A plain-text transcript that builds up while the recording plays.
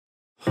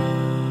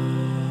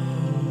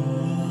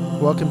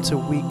Welcome to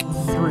week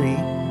 3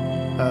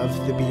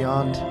 of the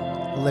Beyond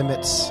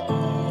Limits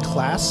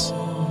class.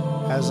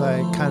 As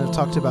I kind of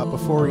talked about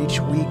before, each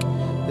week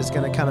is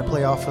going to kind of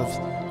play off of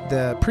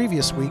the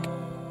previous week,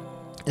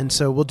 and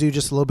so we'll do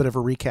just a little bit of a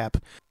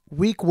recap.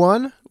 Week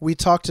 1, we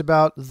talked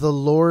about the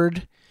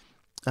Lord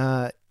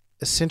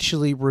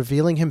essentially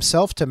revealing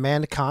himself to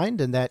mankind,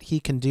 and that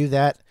he can do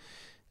that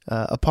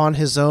upon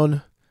his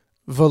own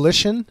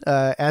volition,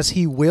 as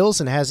he wills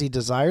and as he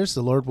desires.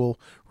 The Lord will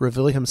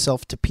reveal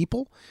himself to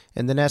people,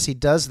 and then as he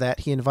does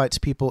that, he invites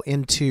people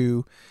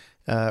into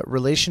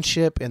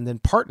relationship and then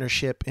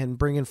partnership in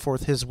bringing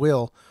forth his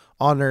will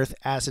on earth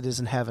as it is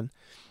in heaven.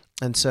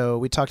 And so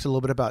we talked a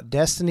little bit about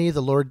destiny,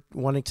 the Lord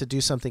wanting to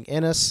do something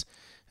in us,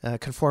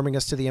 conforming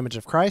us to the image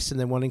of Christ, and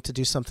then wanting to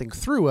do something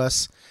through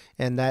us,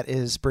 and that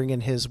is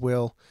bringing his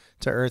will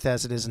to earth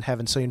as it is in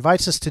heaven. So he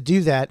invites us to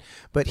do that,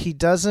 but he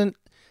doesn't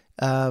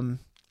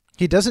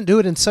do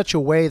it in such a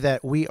way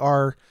that we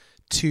are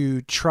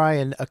to try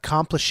and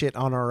accomplish it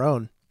on our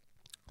own.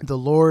 The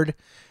Lord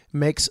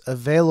makes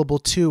available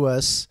to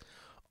us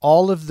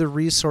all of the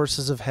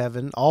resources of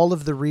heaven, all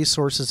of the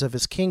resources of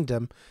his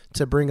kingdom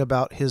to bring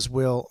about his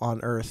will on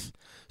earth.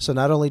 So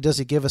not only does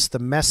he give us the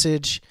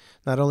message,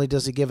 not only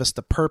does he give us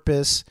the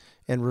purpose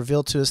and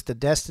reveal to us the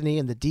destiny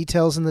and the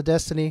details in the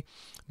destiny,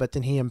 but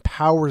then he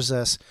empowers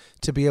us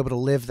to be able to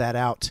live that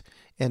out.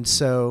 And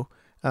so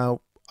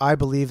I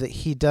believe that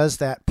he does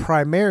that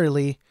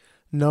primarily,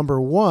 number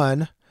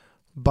one,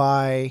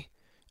 by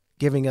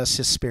giving us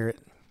his Spirit.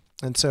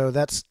 And so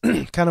that's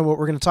kind of what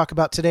we're going to talk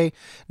about today.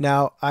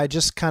 Now, I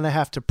just kind of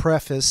have to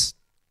preface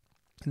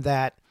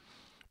that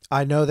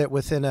I know that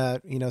within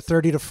a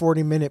 30 to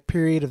 40 minute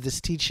period of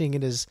this teaching,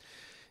 it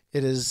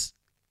is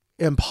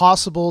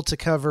impossible to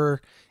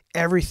cover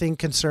everything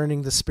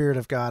concerning the Spirit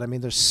of God. I mean,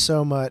 there's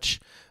so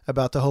much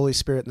about the Holy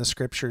Spirit in the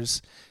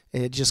Scriptures.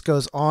 It just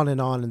goes on,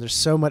 and there's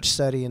so much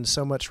study and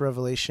so much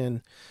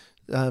revelation,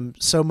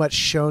 so much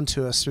shown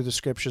to us through the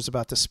Scriptures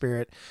about the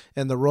Spirit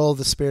and the role of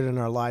the Spirit in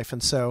our life.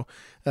 And so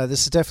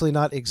this is definitely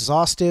not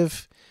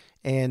exhaustive,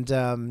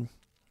 and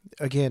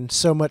again,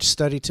 so much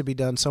study to be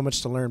done, so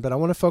much to learn. But I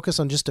want to focus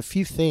on just a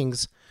few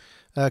things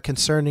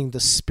concerning the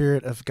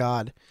Spirit of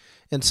God.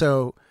 And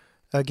so,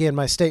 again,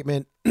 my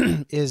statement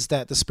is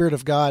that the Spirit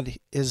of God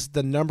is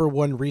the number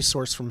one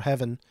resource from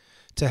heaven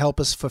to help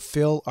us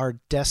fulfill our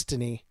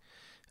destiny,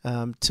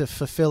 to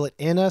fulfill it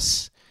in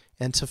us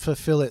and to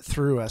fulfill it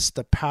through us,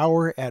 the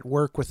power at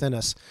work within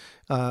us.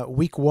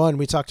 Week 1,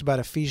 we talked about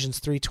Ephesians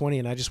 3:20,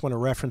 and I just want to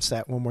reference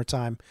that one more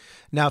time.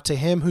 Now to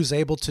him who's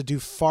able to do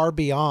far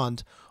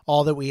beyond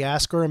all that we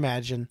ask or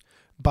imagine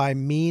by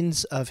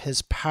means of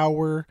his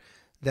power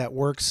that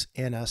works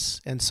in us.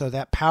 And so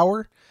that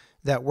power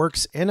that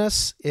works in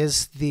us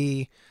is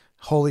the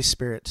Holy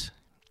Spirit,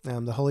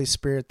 the Holy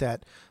Spirit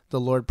that the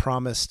Lord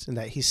promised and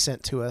that he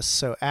sent to us.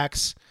 So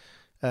Acts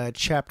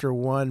chapter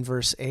 1,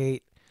 verse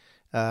 8,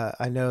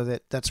 I know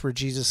that's where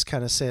Jesus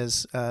kind of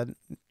says,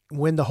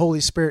 when the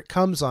Holy Spirit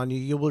comes on you,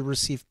 you will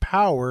receive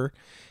power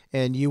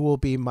and you will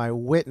be my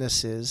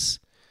witnesses,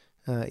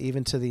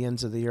 even to the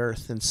ends of the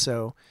earth. And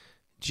so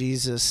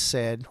Jesus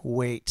said,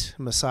 wait.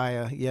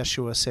 Messiah,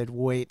 Yeshua said,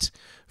 wait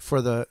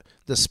for the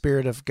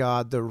Spirit of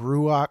God, the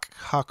Ruach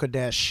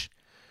HaKodesh.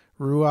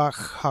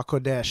 Ruach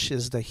HaKodesh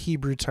is the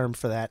Hebrew term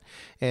for that,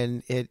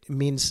 and it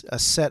means a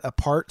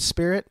set-apart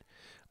spirit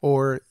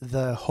or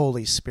the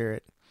Holy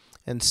Spirit.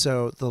 And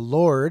so the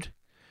Lord,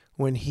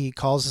 when he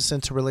calls us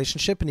into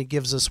relationship and he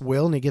gives us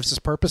will and he gives us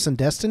purpose and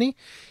destiny,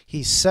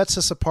 he sets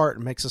us apart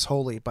and makes us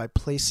holy by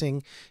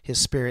placing his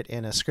Spirit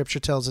in us. Scripture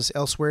tells us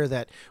elsewhere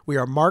that we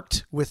are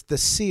marked with the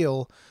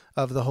seal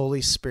of the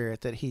Holy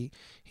Spirit, that he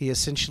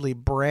essentially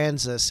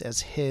brands us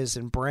as his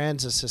and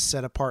brands us as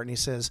set apart. And he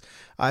says,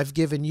 I've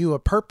given you a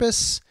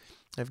purpose,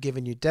 I've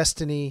given you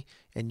destiny,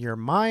 and you're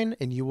mine,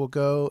 and you will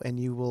go and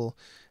you will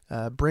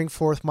bring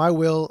forth my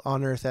will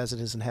on earth as it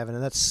is in heaven.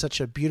 And that's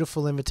such a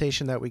beautiful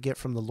invitation that we get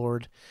from the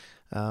Lord.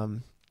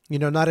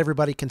 Not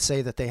everybody can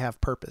say that they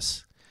have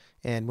purpose.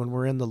 And when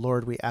we're in the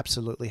Lord, we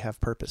absolutely have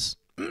purpose.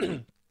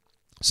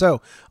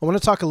 So I want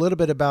to talk a little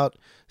bit about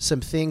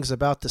some things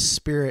about the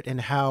Spirit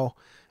and how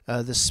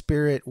the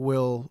Spirit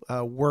will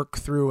work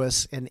through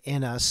us and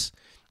in us,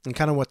 and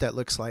kind of what that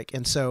looks like.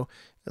 And so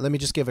let me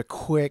just give a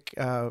quick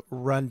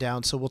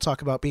rundown. So we'll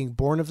talk about being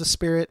born of the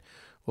Spirit.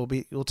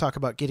 We'll talk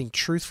about getting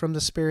truth from the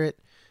Spirit,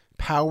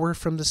 power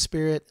from the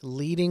Spirit,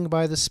 leading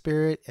by the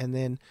Spirit, and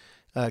then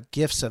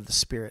gifts of the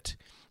Spirit.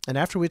 And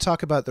after we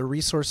talk about the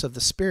resource of the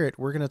Spirit,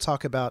 we're going to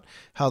talk about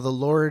how the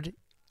Lord,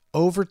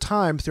 over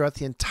time, throughout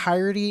the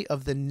entirety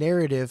of the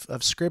narrative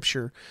of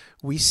Scripture,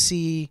 we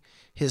see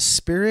his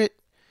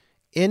Spirit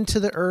into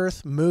the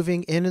earth,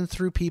 moving in and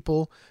through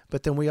people,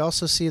 but then we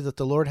also see that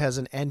the Lord has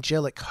an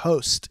angelic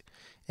host,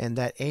 and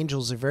that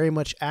angels are very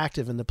much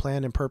active in the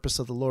plan and purpose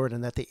of the Lord,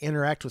 and that they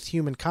interact with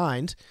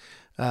humankind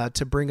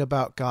to bring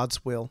about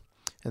God's will.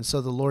 And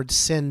so the Lord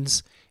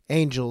sends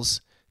angels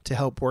to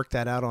help work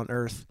that out on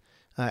earth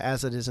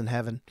as it is in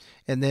heaven.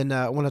 And then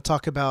I want to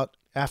talk about,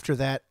 after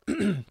that,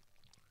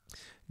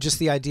 just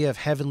the idea of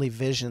heavenly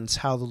visions,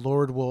 how the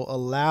Lord will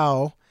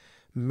allow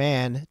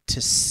man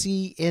to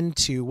see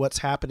into what's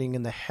happening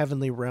in the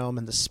heavenly realm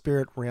and the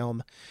spirit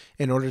realm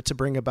in order to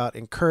bring about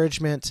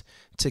encouragement,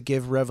 to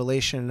give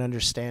revelation and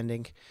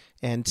understanding,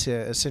 and to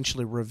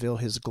essentially reveal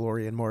his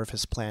glory and more of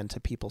his plan to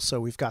people.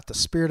 So we've got the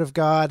Spirit of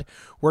God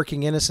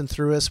working in us and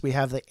through us. We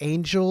have the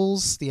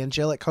angels, the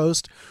angelic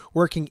host,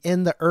 working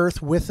in the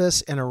earth with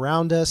us and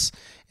around us.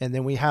 And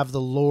then we have the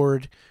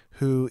Lord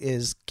who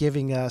is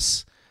giving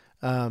us,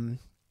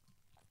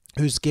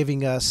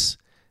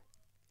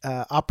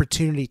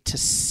 opportunity to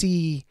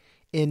see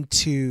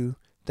into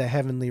the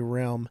heavenly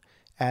realm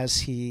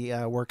as he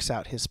works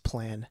out his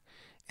plan.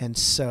 And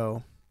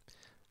so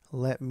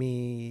let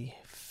me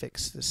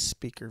fix this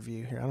speaker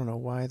view here. I don't know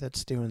why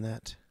that's doing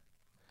that.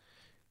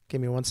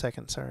 Give me 1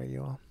 second. Sorry,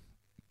 you all.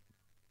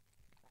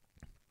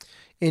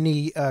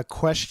 Any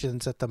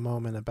questions at the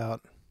moment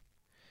about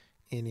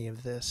any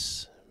of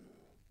this?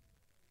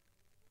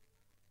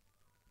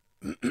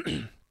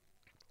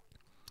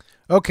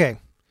 Okay.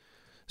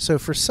 So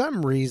for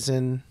some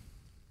reason,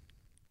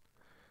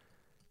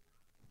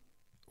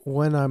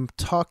 when I'm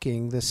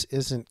talking, this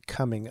isn't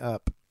coming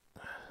up.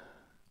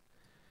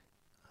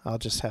 I'll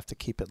just have to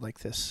keep it like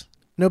this.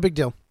 No big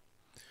deal.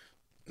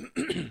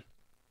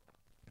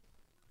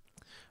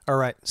 All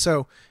right.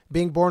 So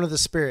being born of the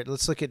Spirit,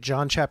 let's look at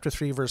John chapter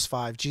 3, verse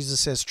 5. Jesus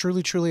says,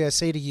 "Truly, truly, I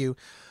say to you,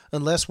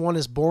 unless one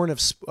is born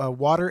of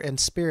water and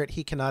spirit,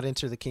 he cannot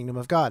enter the kingdom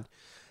of God.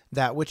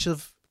 That which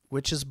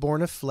is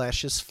born of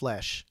flesh is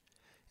flesh.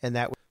 And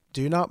that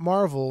do not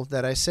marvel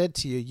that I said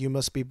to you, you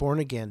must be born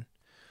again.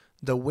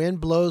 The wind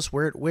blows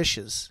where it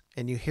wishes,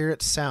 and you hear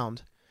its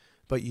sound,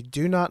 but you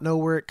do not know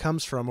where it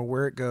comes from or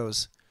where it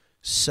goes.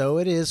 So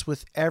it is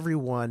with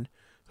everyone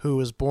who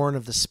is born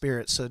of the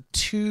Spirit." So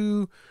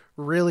two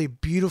really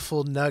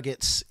beautiful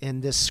nuggets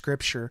in this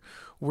scripture.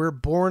 We're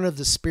born of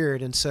the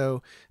Spirit. And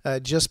so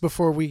just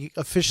before we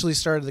officially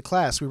started the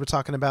class, we were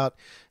talking about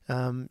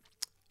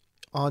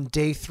on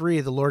day 3,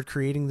 the Lord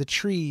creating the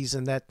trees,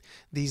 and that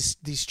these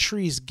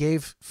trees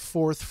gave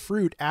forth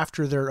fruit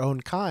after their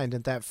own kind,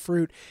 and that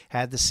fruit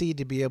had the seed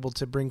to be able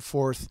to bring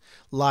forth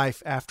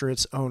life after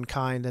its own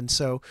kind. And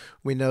so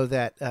we know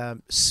that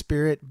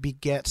spirit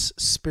begets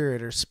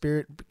spirit, or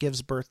spirit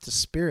gives birth to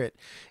spirit.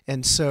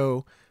 And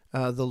so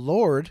the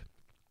Lord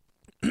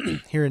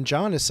here in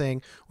John is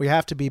saying we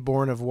have to be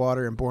born of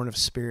water and born of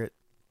spirit.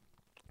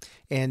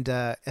 And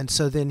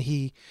so then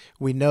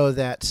we know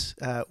that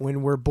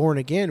when we're born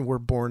again, we're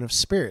born of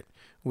spirit.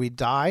 We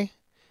die.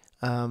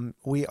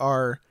 We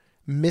are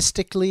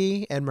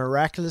mystically and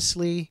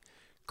miraculously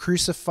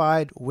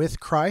crucified with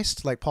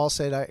Christ. Like Paul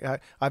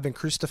said, I've been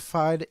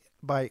crucified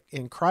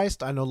in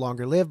Christ. I no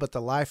longer live, but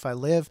the life I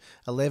live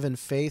in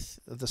faith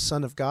of the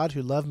Son of God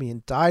who loved me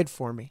and died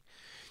for me.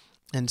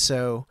 And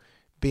so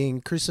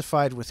being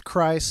crucified with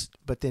Christ,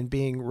 but then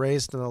being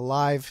raised and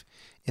alive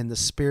in the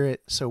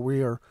Spirit. So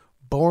we are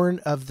born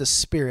of the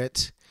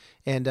Spirit.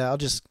 And I'll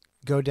just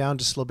go down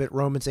just a little bit.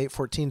 Romans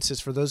 8:14 says,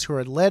 "For those who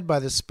are led by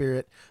the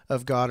Spirit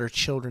of God are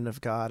children of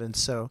God." And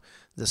so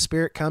the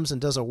Spirit comes and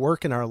does a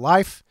work in our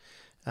life.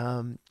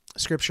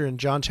 Scripture in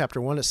John chapter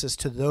 1, it says,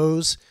 "To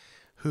those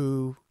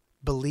who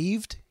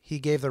believed, he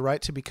gave the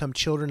right to become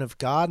children of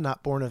God,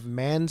 not born of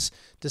man's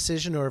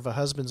decision or of a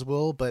husband's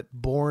will, but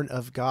born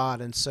of God."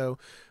 And so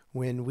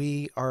when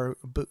we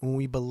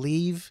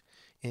believe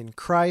in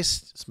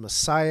Christ as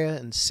Messiah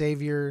and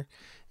Savior,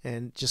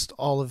 and just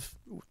all of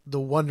the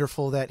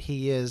wonderful that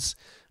he is,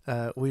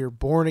 we are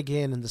born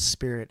again in the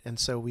Spirit, and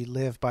so we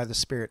live by the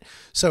Spirit.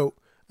 So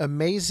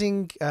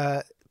amazing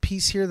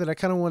piece here that I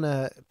kind of want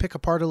to pick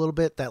apart a little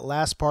bit, that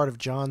last part of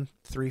John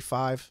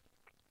 3:5,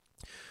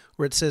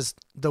 where it says,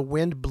 "The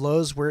wind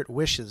blows where it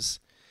wishes,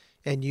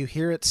 and you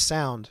hear its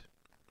sound,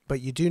 but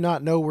you do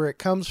not know where it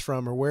comes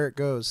from or where it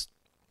goes.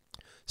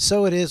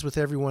 So it is with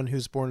everyone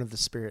who's born of the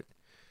Spirit."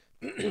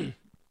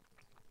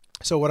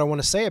 So what I want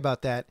to say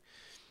about that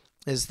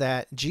is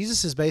that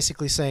Jesus is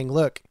basically saying,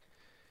 look,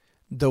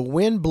 the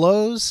wind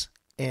blows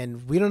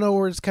and we don't know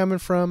where it's coming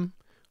from.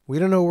 We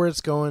don't know where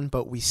it's going,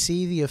 but we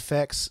see the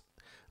effects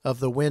of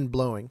the wind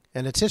blowing.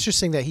 And it's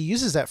interesting that he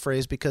uses that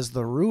phrase because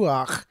the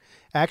ruach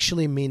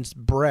actually means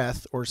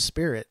breath or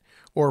spirit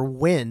or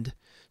wind.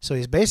 So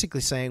he's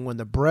basically saying when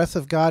the breath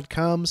of God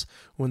comes,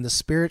 when the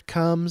Spirit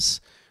comes,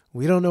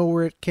 we don't know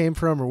where it came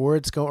from or where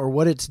it's going or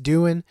what it's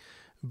doing,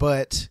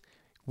 but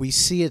we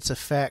see its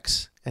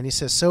effects. And he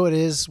says, so it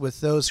is with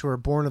those who are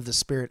born of the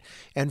Spirit.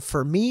 And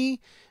for me,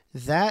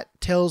 that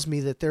tells me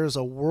that there is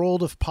a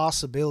world of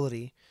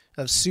possibility,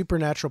 of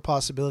supernatural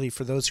possibility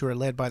for those who are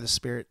led by the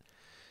Spirit.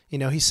 You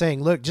know, he's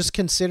saying, look, just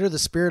consider the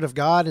Spirit of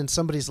God in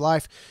somebody's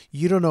life.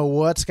 You don't know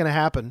what's going to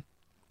happen,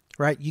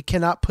 right? You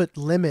cannot put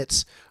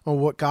limits on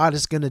what God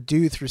is going to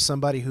do through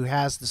somebody who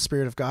has the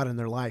Spirit of God in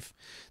their life.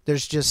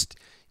 There's just,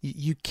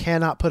 you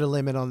cannot put a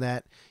limit on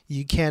that.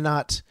 You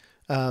cannot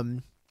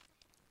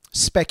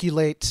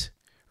speculate,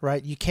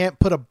 right? You can't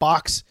put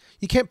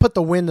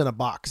the wind in a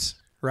box,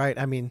 right?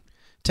 I mean,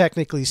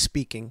 technically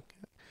speaking,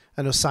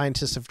 I know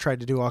scientists have tried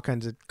to do all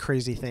kinds of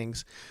crazy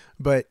things,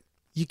 but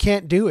you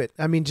can't do it.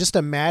 I mean, just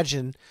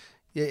imagine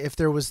if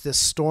there was this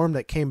storm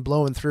that came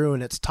blowing through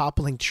and it's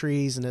toppling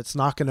trees and it's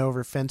knocking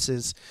over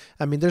fences,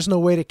 I mean, there's no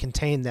way to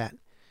contain that.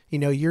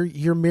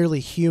 You're merely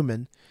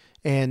human.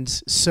 And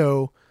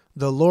so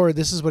the Lord,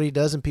 this is what he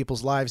does in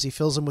people's lives. He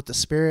fills them with the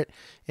Spirit,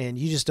 and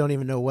you just don't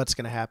even know what's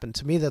going to happen.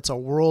 To me, that's a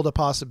world of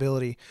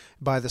possibility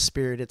by the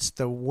Spirit. It's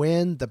the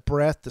wind, the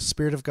breath, the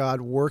Spirit of God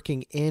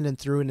working in and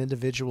through an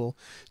individual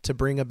to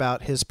bring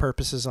about his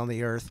purposes on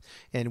the earth.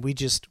 And we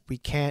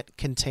can't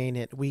contain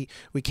it. We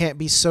can't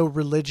be so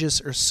religious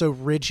or so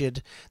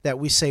rigid that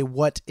we say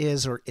what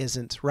is or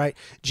isn't, right?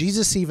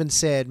 Jesus even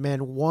said,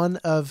 man, one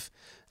of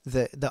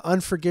the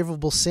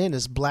unforgivable sin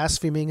is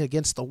blaspheming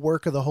against the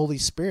work of the Holy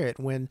Spirit.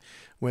 When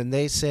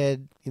they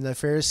said, the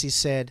Pharisees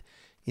said,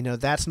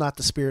 that's not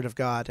the Spirit of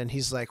God. And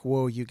he's like,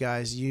 whoa, you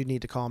guys, you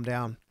need to calm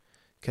down,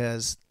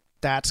 because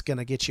that's going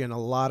to get you in a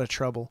lot of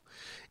trouble.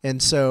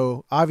 And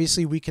so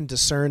obviously we can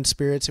discern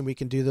spirits and we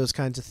can do those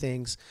kinds of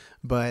things,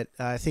 but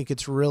I think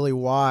it's really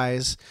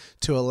wise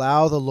to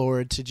allow the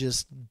Lord to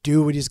just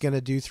do what he's going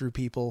to do through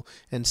people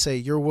and say,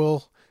 your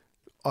will,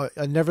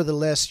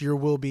 nevertheless, your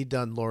will be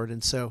done, Lord.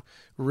 And so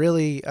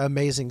really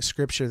amazing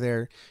scripture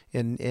there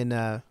in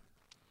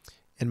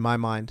my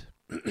mind.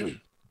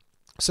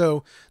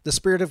 So the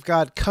Spirit of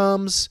God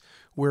comes,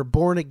 we're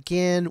born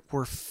again,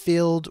 we're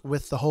filled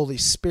with the Holy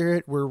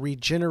Spirit, we're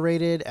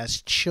regenerated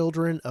as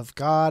children of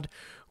God,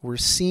 we're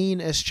seen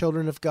as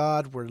children of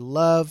God, we're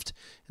loved,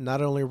 and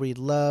not only are we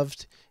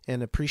loved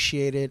and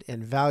appreciated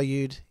and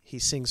valued, he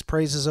sings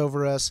praises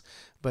over us,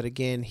 but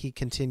again, he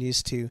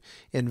continues to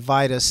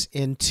invite us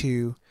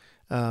into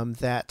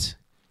that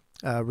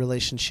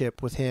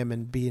relationship with him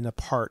and being a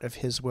part of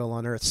his will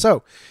on earth.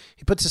 So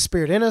he puts his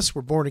Spirit in us,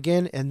 we're born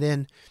again, and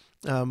then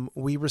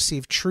we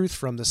receive truth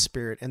from the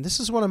Spirit. And this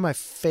is one of my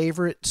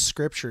favorite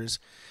scriptures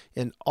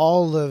in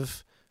all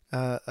of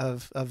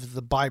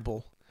the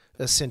Bible,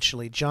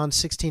 essentially. John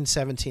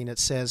 16:17, it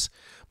says,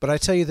 "But I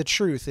tell you the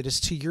truth, it is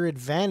to your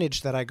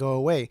advantage that I go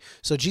away."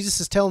 So Jesus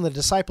is telling the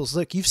disciples,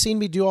 look, you've seen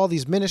me do all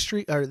this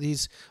ministry.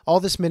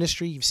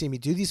 You've seen me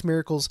do these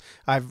miracles.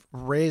 I've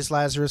raised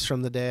Lazarus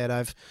from the dead.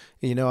 I've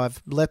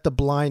let the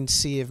blind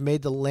see. I've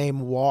made the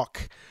lame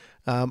walk.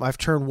 I've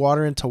turned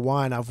water into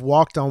wine. I've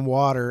walked on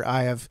water.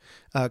 I have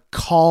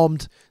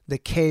calmed the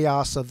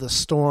chaos of the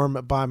storm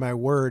by my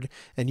word.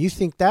 And you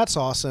think that's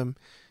awesome.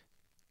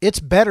 It's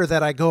better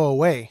that I go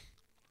away.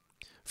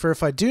 For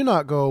if I do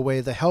not go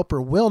away, the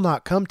Helper will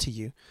not come to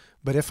you.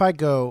 But if I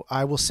go,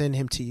 I will send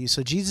him to you.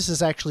 So Jesus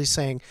is actually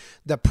saying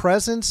the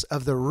presence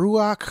of the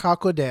Ruach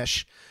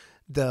HaKodesh,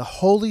 the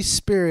Holy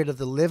Spirit of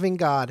the living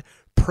God,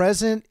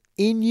 present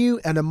in you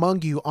and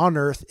among you on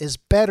earth, is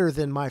better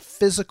than my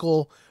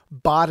physical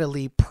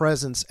bodily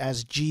presence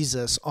as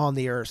Jesus on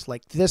the earth.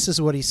 Like, this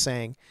is what he's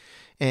saying.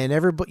 And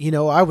everybody,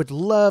 I would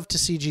love to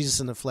see Jesus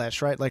in the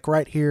flesh, right? Like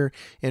right here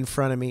in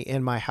front of me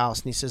in my house.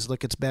 And he says,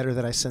 look, it's better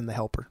that I send the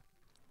Helper.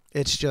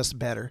 It's just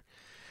better.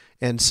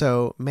 And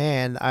so,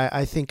 man,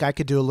 I think I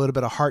could do a little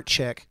bit of heart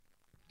check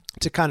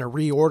to kind of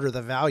reorder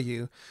the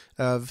value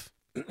of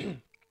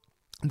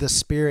the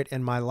Spirit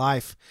in my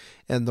life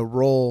and the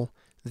role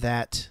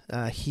that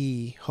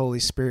Holy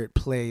Spirit,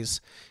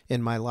 plays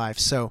in my life.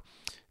 So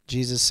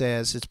Jesus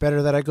says, it's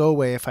better that I go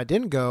away. If I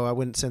didn't go, I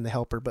wouldn't send the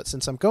Helper. But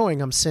since I'm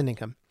going, I'm sending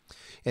him.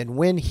 And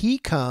when he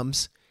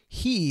comes,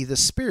 he, the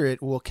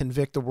Spirit, will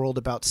convict the world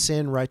about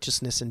sin,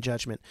 righteousness, and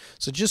judgment.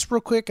 So just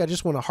real quick, I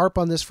just want to harp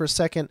on this for a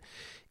second.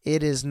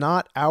 It is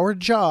not our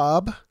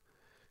job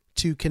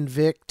to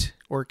convict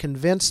or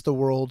convince the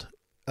world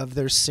of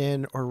their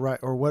sin or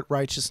what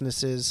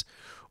righteousness is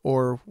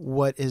or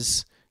what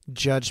is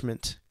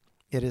judgment.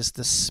 It is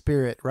the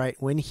Spirit, right?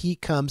 When he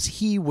comes,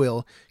 he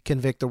will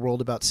convict the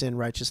world about sin,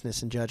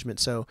 righteousness, and judgment.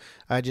 So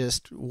I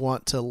just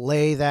want to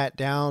lay that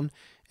down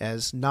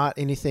as not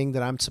anything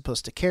that I'm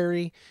supposed to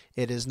carry.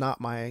 It is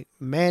not my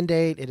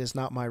mandate. It is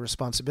not my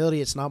responsibility.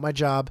 It's not my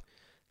job.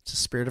 It's the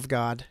Spirit of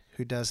God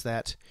who does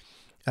that.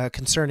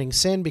 Concerning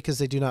sin, because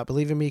they do not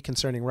believe in me.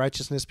 Concerning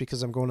righteousness,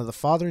 because I'm going to the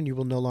Father and you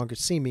will no longer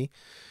see me.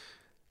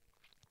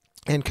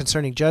 And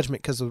concerning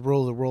judgment, because the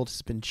rule of the world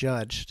has been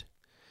judged.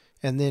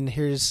 And then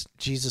here's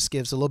Jesus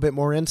gives a little bit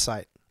more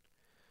insight.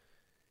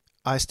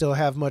 I still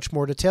have much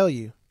more to tell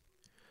you,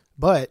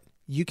 but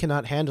you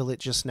cannot handle it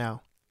just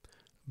now.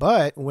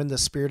 But when the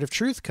Spirit of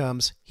truth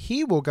comes,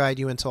 he will guide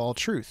you into all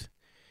truth.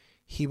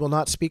 He will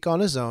not speak on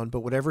his own,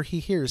 but whatever he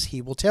hears,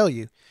 he will tell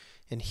you.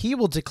 And he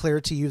will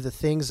declare to you the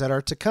things that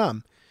are to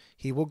come.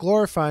 He will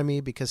glorify me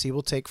because he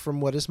will take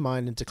from what is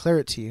mine and declare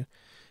it to you.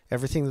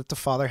 Everything that the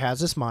Father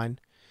has is mine.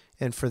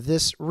 And for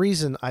this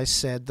reason, I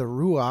said the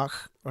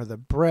Ruach, or the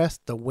breath,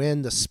 the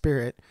wind, the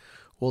Spirit,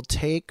 will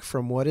take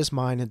from what is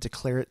mine and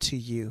declare it to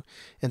you.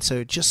 And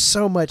so just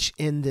so much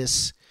in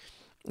this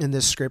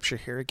scripture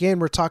here. Again,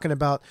 we're talking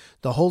about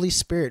the Holy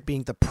Spirit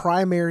being the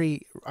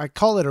primary, I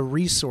call it a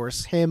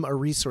resource, him a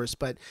resource,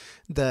 but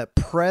the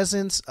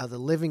presence of the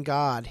living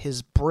God,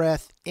 his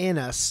breath in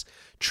us,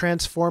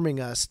 transforming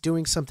us,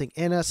 doing something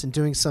in us and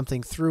doing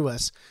something through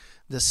us.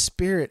 The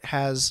Spirit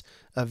has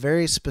a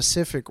very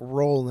specific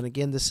role. And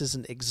again, this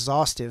isn't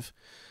exhaustive,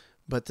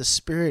 but the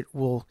Spirit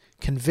will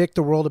convict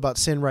the world about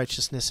sin,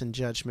 righteousness, and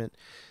judgment.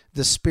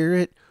 The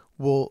Spirit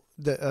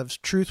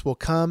of truth will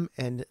come,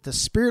 and the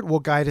Spirit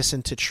will guide us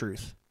into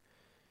truth.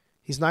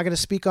 He's not going to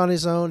speak on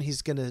his own.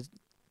 He's going to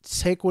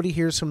take what he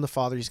hears from the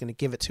Father. He's going to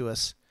give it to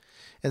us.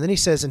 And then he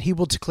says, and he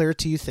will declare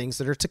to you things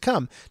that are to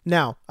come.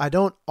 Now, I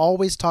don't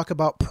always talk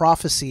about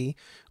prophecy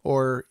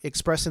or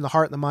expressing the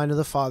heart and the mind of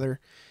the Father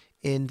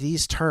in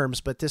these terms,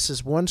 but this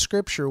is one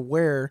scripture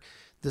where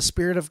the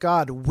Spirit of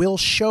God will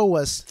show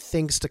us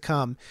things to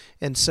come.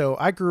 And so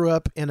I grew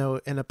up in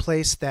a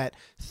place that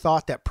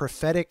thought that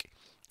prophetic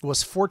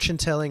was fortune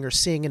telling or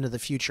seeing into the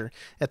future.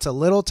 That's a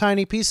little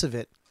tiny piece of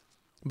it.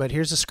 But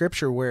here's a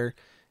scripture where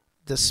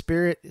the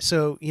Spirit,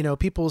 so,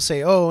 people will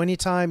say, oh,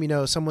 anytime,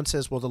 someone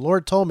says, well, the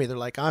Lord told me, they're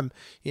like,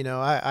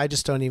 I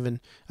just I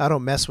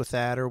don't mess with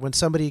that. Or when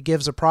somebody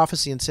gives a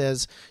prophecy and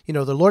says,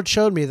 the Lord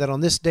showed me that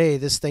on this day,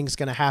 this thing's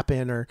going to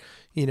happen, or,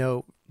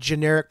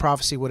 generic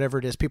prophecy, whatever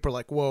it is, people are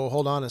like, whoa,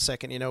 hold on a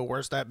second,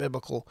 where's that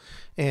biblical?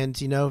 And,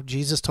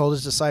 Jesus told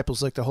his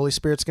disciples, look, the Holy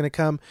Spirit's going to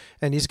come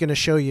and he's going to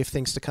show you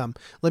things to come.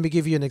 Let me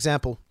give you an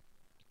example.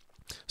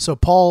 So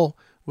Paul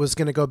was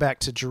going to go back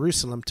to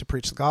Jerusalem to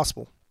preach the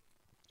gospel.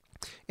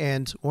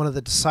 And one of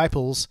the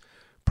disciples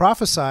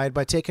prophesied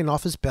by taking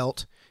off his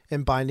belt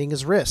and binding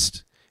his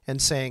wrist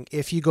and saying,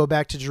 if you go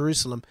back to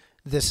Jerusalem,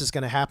 this is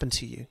going to happen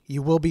to you.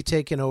 You will be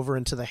taken over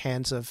into the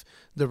hands of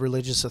the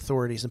religious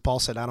authorities. And Paul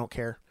said, I don't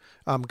care.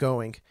 I'm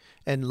going.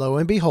 And lo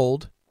and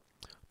behold,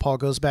 Paul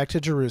goes back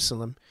to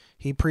Jerusalem.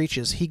 He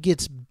preaches. He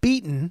gets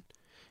beaten.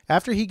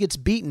 After he gets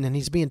beaten and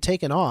he's being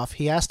taken off,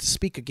 he has to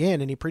speak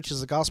again, and he preaches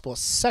the gospel a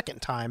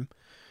second time.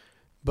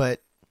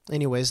 But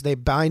anyways, they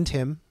bind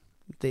him.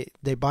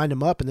 They bind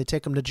him up and they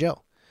take him to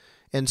jail.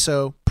 And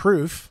so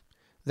proof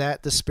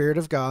that the Spirit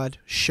of God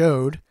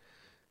showed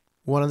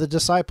one of the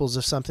disciples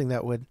of something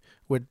that would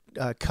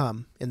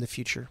come in the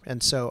future.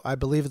 And so I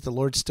believe that the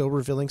Lord's still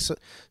revealing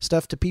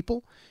stuff to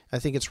people. I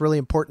think it's really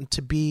important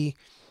to be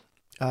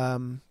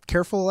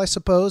careful, I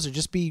suppose, or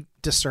just be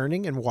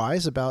discerning and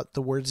wise about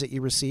the words that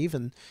you receive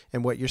and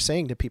what you're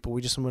saying to people.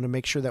 We just want to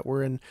make sure that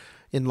we're in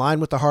line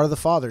with the heart of the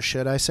Father.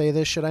 Should I say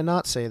this? Should I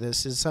not say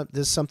this? Is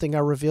this something I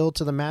reveal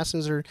to the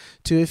masses or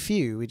to a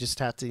few? We just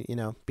have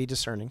to, be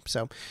discerning.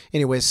 So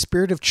anyways,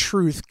 Spirit of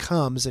truth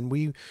comes, and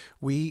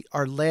we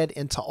are led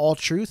into all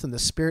truth, and the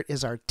Spirit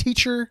is our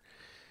teacher,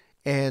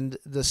 and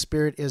the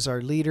Spirit is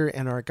our leader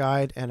and our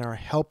guide and our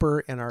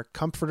helper and our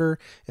comforter,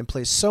 and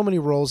plays so many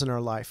roles in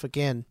our life.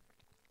 Again,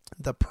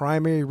 the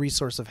primary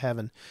resource of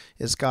heaven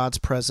is God's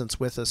presence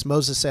with us.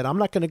 Moses said, I'm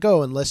not going to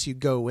go unless you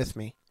go with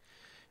me.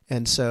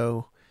 And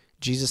so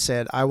Jesus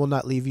said, I will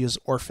not leave you as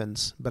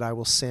orphans, but I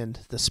will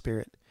send the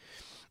Spirit.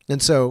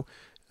 And so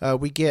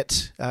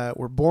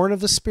we're born of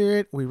the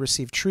Spirit, we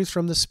receive truth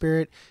from the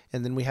Spirit,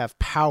 and then we have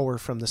power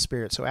from the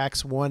Spirit. So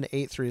Acts 1,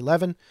 8 through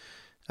 11,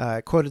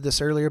 I quoted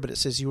this earlier, but it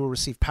says, you will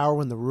receive power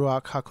when the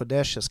Ruach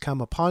HaKodesh has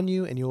come upon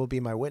you, and you will be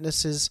my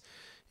witnesses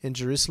in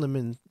Jerusalem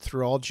and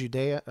through all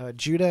Judah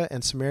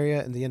and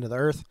Samaria and the end of the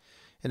earth.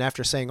 And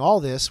after saying all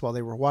this, while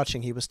they were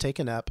watching, he was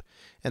taken up,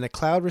 and a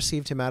cloud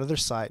received him out of their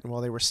sight. And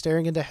while they were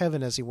staring into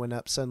heaven as he went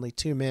up, suddenly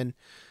two men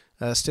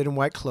stood in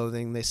white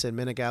clothing. They said,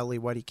 Men of Galilee,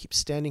 why do you keep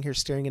standing here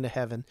staring into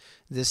heaven?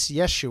 This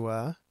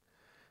Yeshua,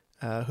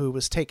 who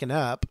was taken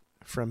up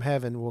from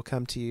heaven, will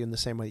come to you in the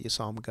same way that you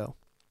saw him go.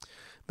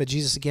 But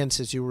Jesus again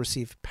says, you will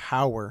receive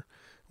power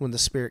when the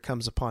Spirit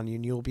comes upon you,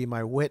 and you will be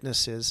my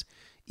witnesses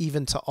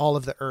even to all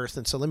of the earth.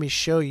 And so let me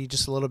show you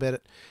just a little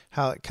bit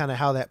how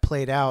that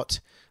played out.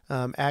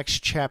 Acts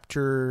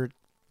chapter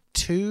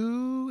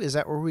 2, is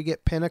that where we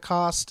get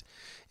Pentecost?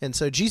 And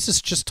so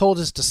Jesus just told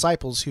his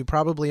disciples, who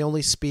probably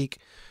only speak,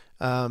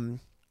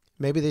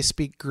 maybe they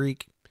speak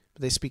Greek,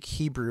 but they speak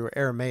Hebrew or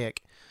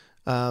Aramaic.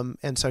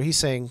 And so he's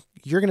saying,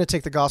 you're going to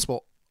take the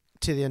gospel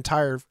to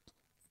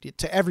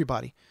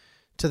everybody,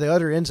 to the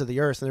other ends of the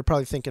earth. And they're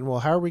probably thinking, well,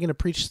 how are we going to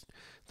preach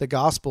the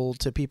gospel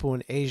to people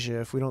in Asia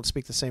if we don't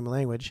speak the same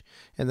language?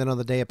 And then on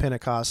the day of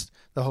Pentecost,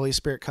 the Holy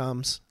Spirit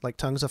comes like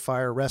tongues of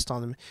fire, rest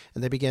on them,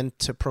 and they begin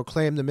to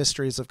proclaim the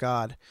mysteries of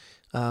God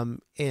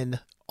in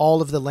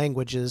all of the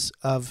languages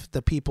of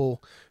the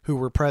people who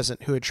were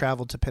present, who had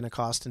traveled to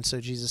Pentecost. And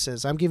so Jesus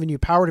says, I'm giving you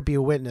power to be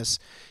a witness.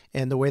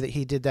 And the way that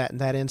he did that in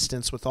that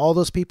instance with all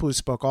those people who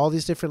spoke all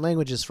these different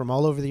languages from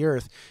all over the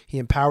earth, he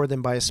empowered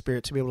them by his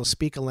Spirit to be able to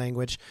speak a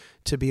language,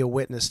 to be a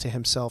witness to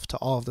himself, to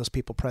all of those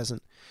people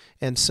present.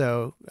 And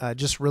so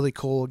just really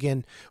cool.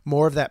 Again,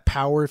 more of that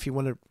power. If you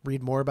want to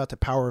read more about the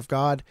power of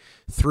God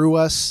through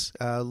us,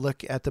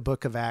 look at the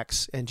book of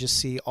Acts and just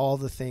see all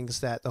the things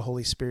that the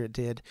Holy Spirit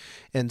did.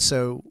 And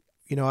so,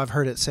 I've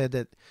heard it said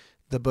that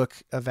the book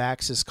of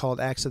Acts is called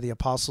Acts of the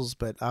Apostles,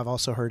 but I've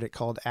also heard it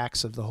called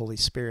Acts of the Holy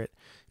Spirit,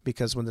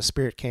 because when the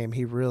Spirit came,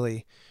 he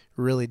really,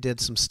 really did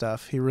some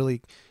stuff. He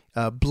really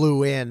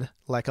blew in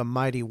like a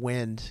mighty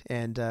wind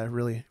and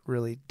really,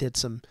 really did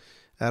some,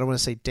 I don't want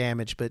to say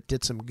damage, but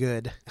did some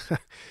good.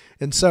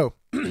 And so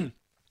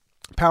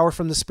power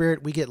from the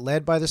Spirit, we get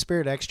led by the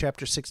Spirit. Acts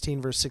chapter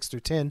 16, verse 6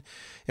 through 10.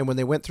 And when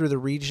they went through the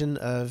region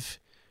of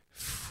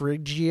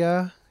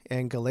Phrygia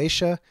and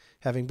Galatia,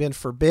 having been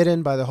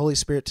forbidden by the Holy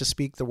Spirit to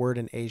speak the word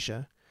in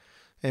Asia.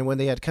 And when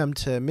they had come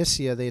to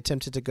Mysia, they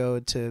attempted to go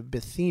to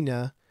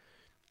Bithynia,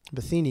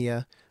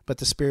 but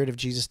the Spirit of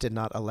Jesus did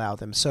not allow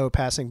them. So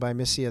passing by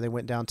Mysia, they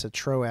went down to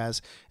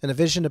Troas, and a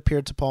vision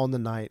appeared to Paul in the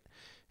night,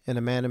 and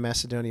a man in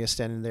Macedonia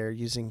standing there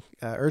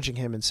urging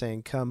him and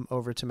saying, "Come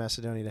over to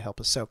Macedonia to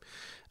help us." So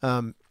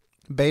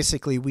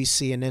basically, we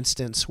see an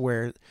instance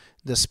where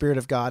the Spirit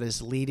of God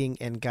is leading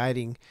and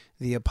guiding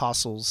the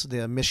apostles,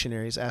 the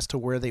missionaries, as to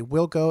where they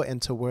will go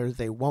and to where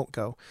they won't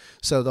go.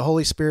 So the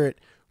Holy Spirit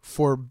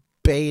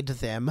forbade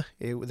them.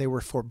 They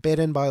were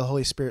forbidden by the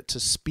Holy Spirit to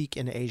speak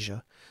in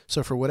Asia.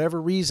 So for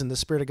whatever reason, the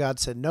Spirit of God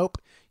said, nope,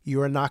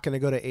 you are not going to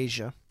go to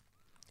Asia.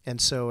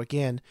 And so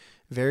again,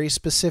 very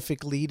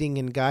specific leading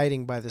and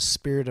guiding by the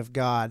Spirit of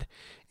God.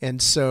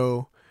 And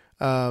so,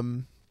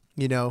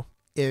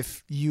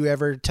 if you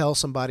ever tell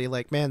somebody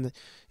like, man,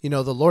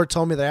 the Lord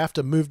told me that I have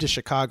to move to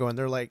Chicago, and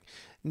they're like,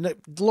 no,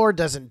 the Lord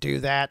doesn't do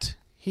that.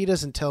 He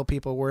doesn't tell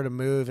people where to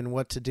move and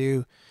what to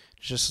do.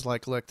 It's just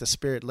like, look, the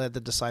Spirit led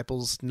the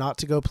disciples not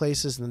to go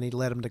places, and then he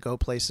led them to go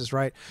places,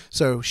 right?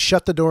 So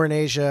shut the door in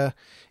Asia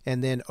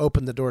and then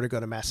open the door to go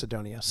to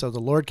Macedonia. So the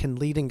Lord can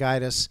lead and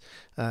guide us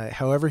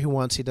however he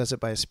wants. He does it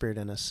by his Spirit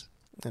in us.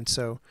 And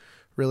so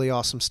really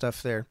awesome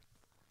stuff there.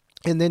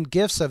 And then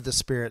gifts of the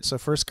Spirit. So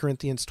 1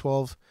 Corinthians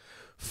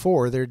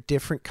 12:4, they're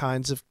different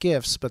kinds of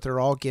gifts, but they're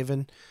all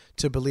given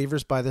to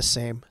believers by the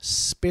same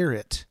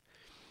Spirit.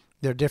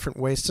 There are different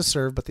ways to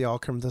serve, but they all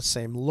come from the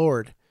same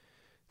Lord.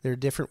 There are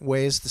different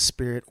ways the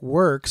Spirit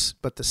works,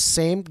 but the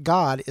same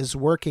God is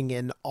working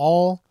in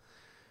all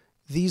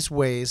these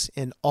ways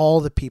in all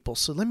the people.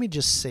 So let me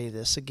just say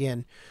this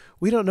again.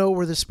 We don't know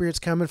where the Spirit's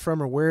coming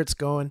from or where it's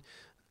going.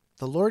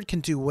 The Lord can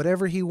do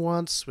whatever he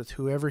wants with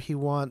whoever he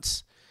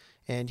wants,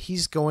 and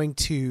he's going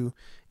to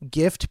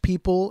gift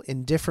people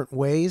in different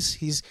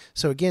ways.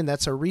 So again,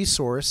 that's a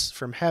resource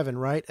from heaven,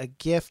 right? A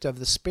gift of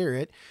the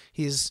Spirit.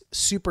 He's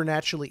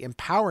supernaturally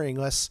empowering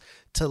us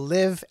to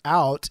live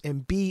out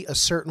and be a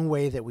certain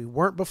way that we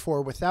weren't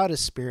before without his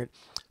Spirit,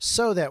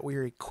 so that we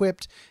are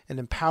equipped and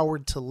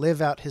empowered to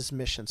live out his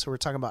mission. So we're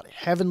talking about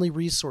heavenly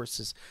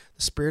resources.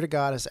 The Spirit of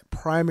God is that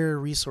primary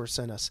resource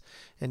in us,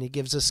 and he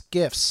gives us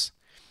gifts.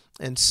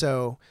 And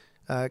so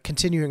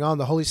continuing on,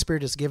 the Holy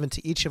Spirit is given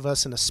to each of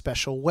us in a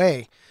special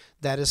way.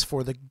 That is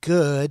for the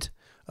good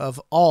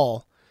of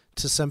all.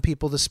 To some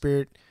people, the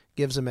Spirit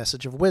gives a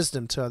message of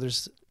wisdom. To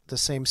others, the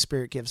same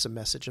Spirit gives a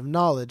message of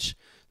knowledge.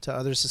 To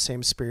others, the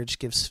same Spirit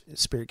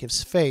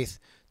gives faith.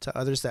 To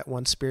others, that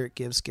one Spirit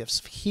gives gifts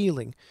of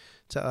healing.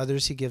 To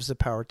others, he gives the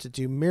power to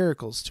do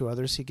miracles. To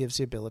others, he gives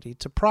the ability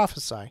to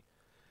prophesy.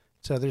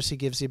 To others, he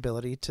gives the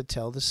ability to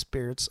tell the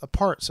spirits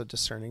apart, so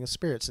discerning of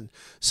spirits, and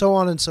so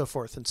on and so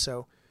forth. And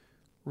so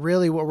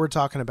really what we're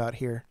talking about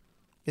here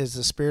is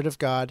the Spirit of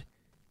God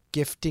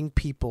gifting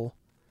people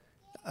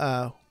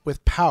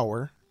with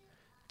power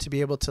to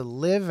be able to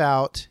live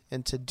out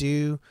and to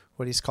do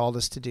what he's called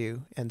us to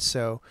do. And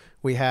so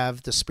we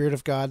have the Spirit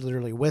of God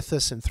literally with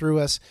us and through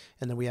us,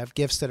 and then we have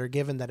gifts that are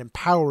given that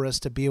empower us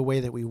to be a way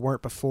that we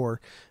weren't before,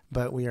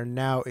 but we are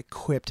now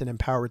equipped and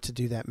empowered to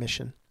do that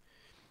mission.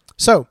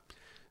 So,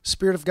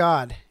 Spirit of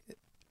God,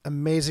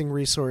 amazing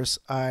resource.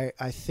 I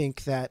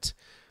think that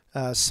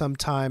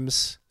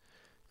sometimes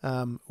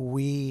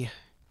we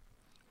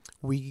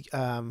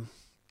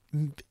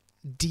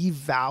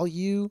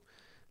devalue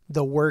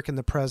the work and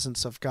the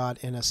presence of God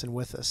in us and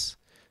with us.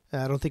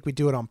 I don't think we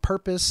do it on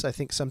purpose. I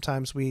think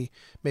sometimes we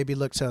maybe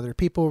look to other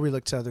people, we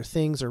look to other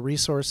things or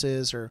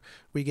resources, or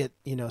we get,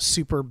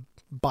 super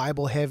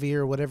Bible heavy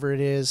or whatever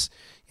it is.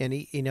 And,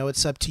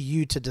 it's up to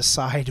you to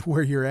decide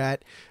where you're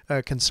at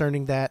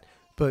concerning that.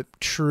 But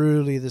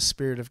truly the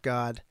Spirit of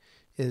God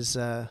is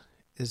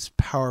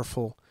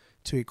powerful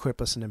to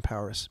equip us and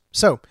empower us.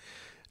 So,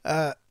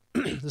 the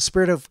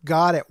Spirit of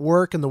God at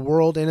work in the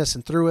world, in us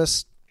and through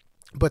us,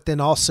 but then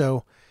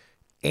also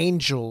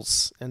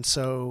angels. And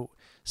so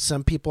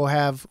some people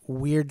have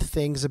weird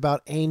things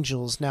about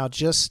angels. Now,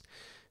 just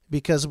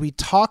because we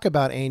talk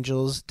about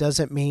angels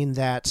doesn't mean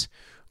that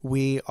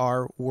we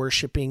are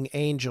worshiping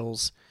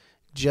angels.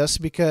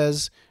 Just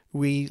because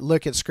we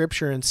look at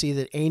Scripture and see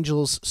that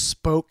angels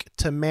spoke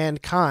to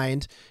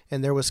mankind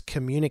and there was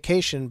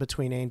communication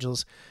between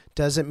angels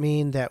doesn't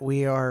mean that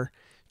we are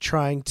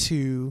trying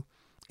to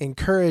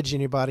encourage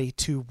anybody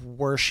to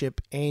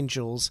worship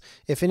angels.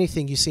 If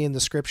anything, you see in the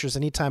Scriptures,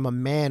 anytime a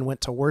man went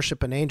to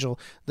worship an angel,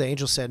 the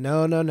angel said,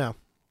 no,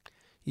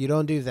 you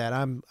don't do that.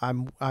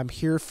 I'm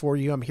here for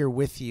you. I'm here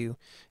with you.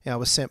 And I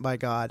was sent by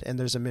God, and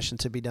there's a mission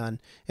to be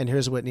done. And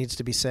here's what needs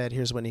to be said.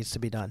 Here's what needs to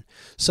be done.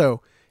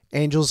 So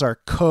angels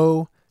are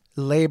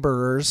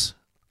co-laborers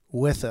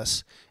with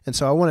us. And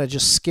so I want to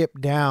just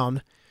skip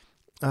down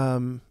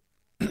to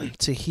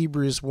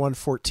Hebrews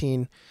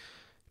 1:14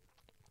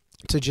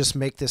 to just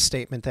make this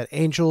statement that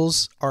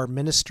angels are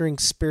ministering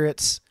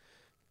spirits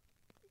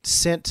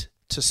sent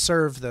to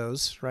serve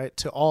those, right,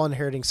 to all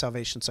inheriting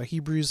salvation. So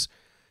Hebrews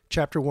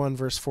chapter 1,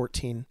 verse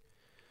 14,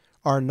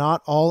 are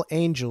not all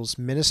angels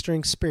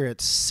ministering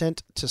spirits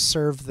sent to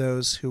serve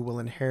those who will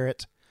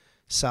inherit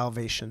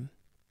salvation?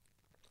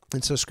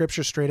 And so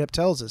Scripture straight up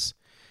tells us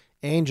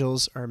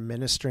angels are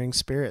ministering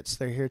spirits.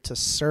 They're here to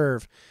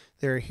serve.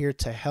 They're here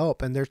to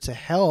help, and they're to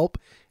help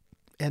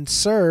and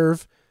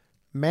serve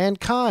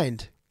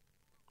mankind.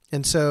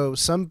 And so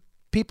some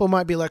people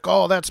might be like,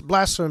 oh, that's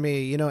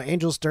blasphemy. You know,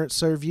 angels don't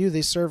serve you.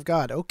 They serve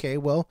God. Okay,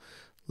 well,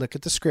 look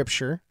at the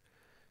Scripture.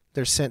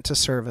 They're sent to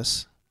serve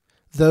us.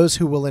 Those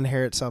who will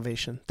inherit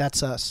salvation.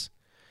 That's us.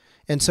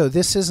 And so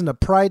this isn't a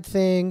pride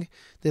thing.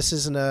 This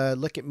isn't a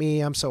look at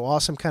me, I'm so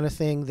awesome kind of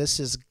thing. This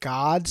is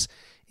God's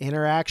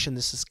interaction.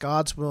 This is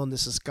God's will, and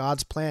this is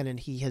God's plan. And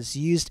he has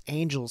used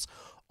angels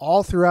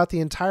all throughout the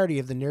entirety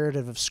of the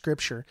narrative of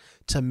Scripture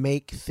to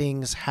make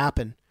things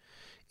happen.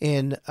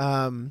 In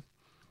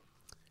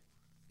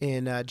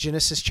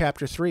Genesis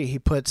chapter 3, he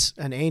puts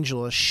an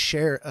angel, a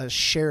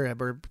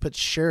cherub, or puts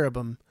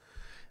cherubim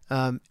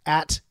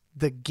at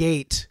the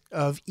gate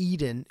of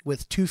Eden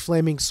with two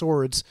flaming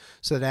swords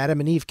so that Adam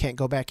and Eve can't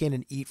go back in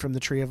and eat from the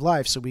tree of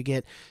life. So we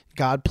get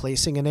God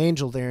placing an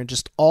angel there, and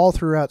just all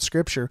throughout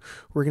Scripture,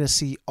 we're going to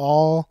see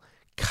all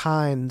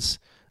kinds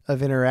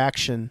of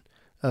interaction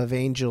of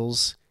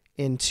angels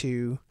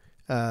into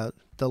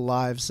the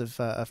lives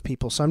of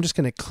people. So I'm just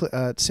going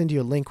to send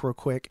you a link real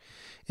quick,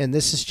 and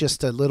this is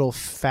just a little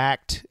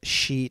fact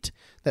sheet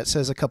that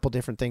says a couple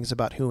different things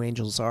about who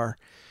angels are.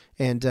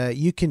 And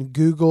you can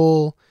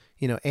Google,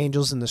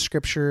 angels in the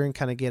Scripture and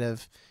kind of get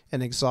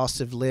an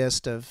exhaustive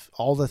list of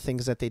all the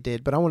things that they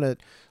did. But I want to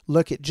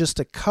look at just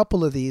a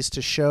couple of these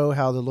to show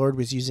how the Lord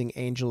was using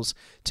angels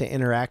to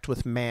interact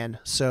with man.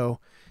 So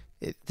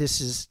this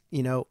is,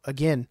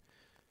 again,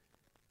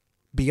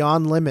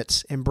 beyond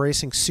limits,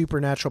 embracing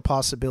supernatural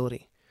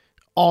possibility.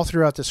 All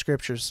throughout the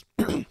Scriptures,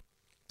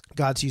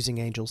 God's using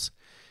angels.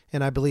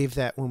 And I believe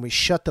that when we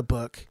shut the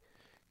book,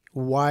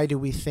 why do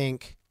we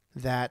think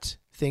that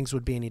things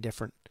would be any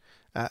different?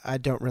 I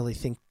don't really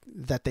think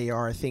that they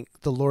are. I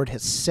think the Lord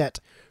has set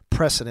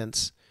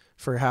precedents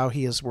for how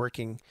he is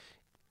working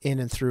in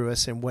and through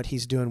us and what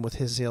he's doing with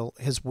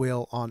his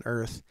will on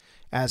earth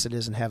as it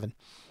is in heaven.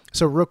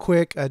 So real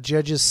quick,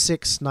 Judges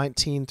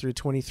 6:19 through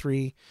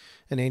 23,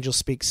 an angel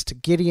speaks to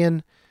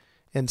Gideon.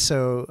 And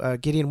so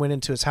Gideon went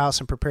into his house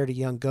and prepared a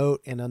young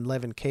goat and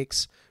unleavened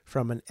cakes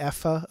from an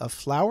ephah of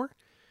flour.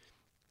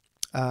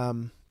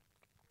 The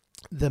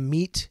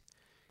meat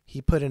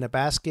he put in a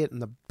basket,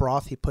 and the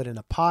broth he put in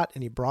a pot,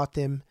 and he brought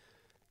them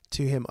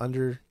to him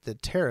under the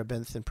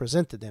terebinth and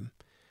presented them.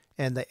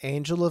 And the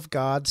angel of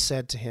God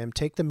said to him,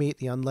 take the meat,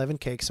 the unleavened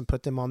cakes, and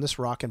put them on this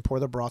rock, and pour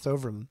the broth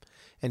over them.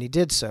 And he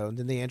did so. And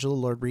then the angel of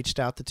the Lord reached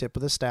out the tip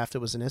of the staff that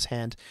was in his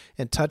hand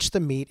and touched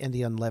the meat and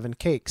the unleavened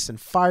cakes. And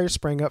fire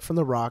sprang up from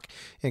the rock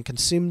and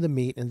consumed the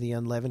meat and the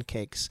unleavened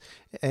cakes.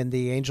 And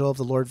the angel of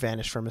the Lord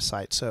vanished from his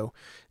sight. So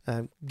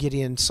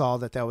Gideon saw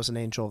that was an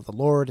angel of the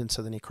Lord, and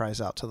so then he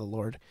cries out to the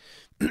Lord.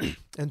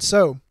 And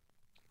so,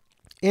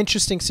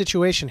 interesting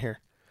situation here.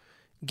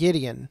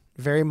 Gideon,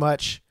 very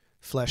much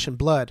flesh and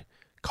blood,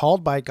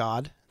 called by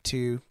God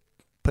to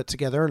put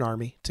together an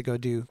army to go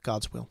do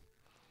God's will.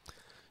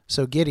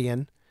 So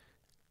Gideon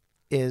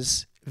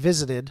is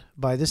visited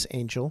by this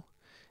angel,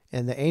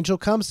 and the angel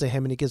comes to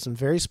him and he gives him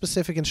very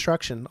specific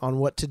instruction on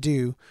what to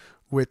do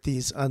with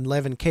these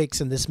unleavened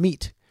cakes and this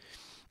meat.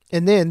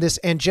 And then this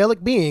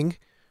angelic being,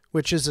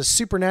 which is a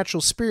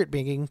supernatural spirit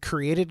being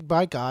created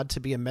by God to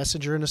be a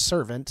messenger and a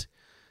servant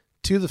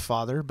to the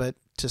Father, but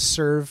to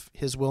serve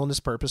his will and his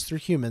purpose through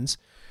humans,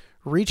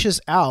 reaches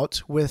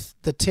out with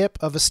the tip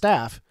of a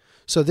staff.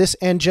 So this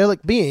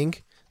angelic being,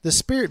 the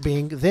spirit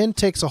being, then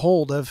takes a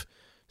hold of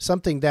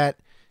something that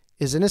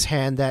is in his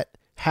hand that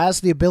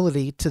has the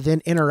ability to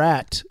then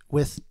interact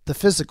with the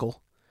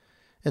physical.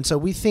 And so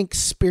we think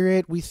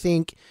spirit, we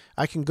think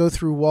I can go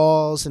through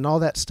walls and all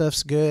that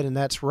stuff's good and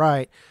that's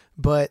right.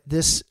 But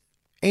this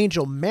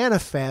angel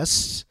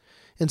manifests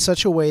in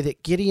such a way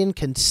that Gideon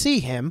can see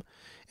him,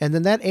 and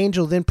then that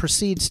angel then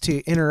proceeds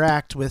to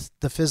interact with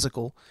the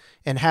physical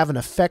and have an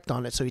effect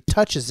on it. So he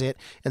touches it,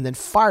 and then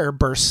fire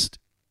bursts,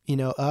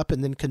 up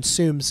and then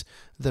consumes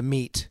the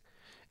meat.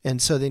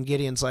 And so then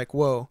Gideon's like,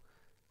 whoa,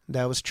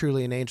 that was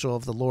truly an angel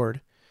of the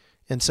Lord.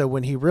 And so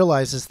when he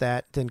realizes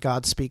that, then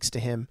God speaks to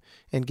him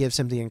and gives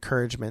him the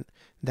encouragement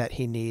that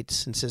he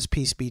needs and says,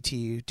 peace be to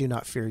you, do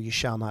not fear, you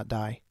shall not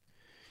die.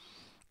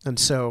 And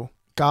so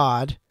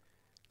God,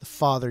 the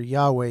Father,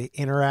 Yahweh,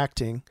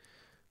 interacting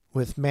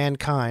with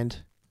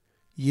mankind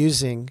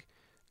using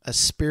a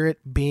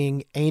spirit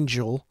being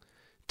angel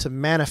to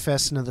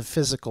manifest into the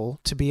physical,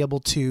 to be able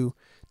to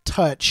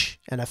touch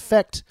and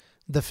affect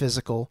the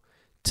physical,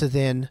 to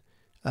then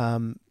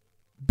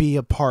be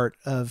a part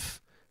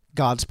of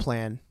God's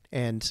plan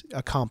and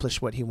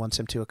accomplish what he wants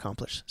him to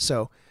accomplish.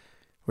 So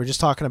we're just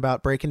talking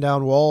about breaking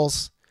down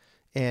walls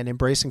and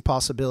embracing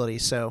possibility.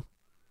 So,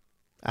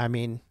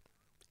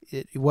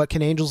 what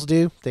can angels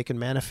do? They can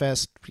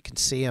manifest. We can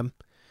see them.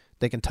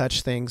 They can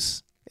touch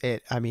things.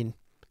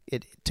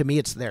 To me,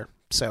 it's there.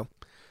 So,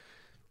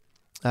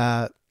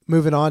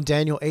 moving on,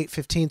 Daniel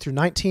 8:15 through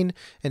 19,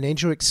 an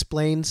angel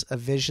explains a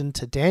vision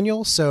to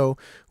Daniel. So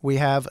we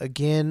have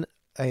again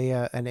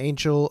an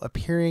angel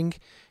appearing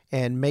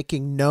and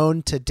making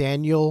known to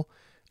Daniel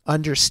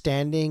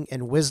understanding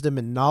and wisdom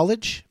and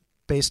knowledge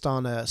based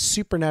on a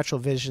supernatural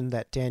vision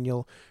that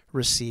Daniel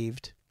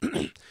received.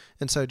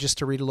 And so just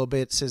to read a little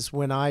bit, it says,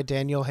 "When I,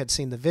 Daniel, had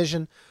seen the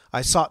vision,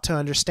 I sought to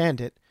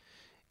understand it.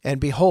 And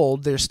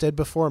behold, there stood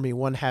before me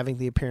one having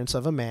the appearance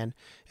of a man,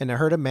 and I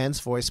heard a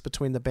man's voice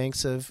between the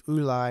banks of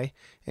Ulai,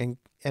 and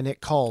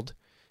it called,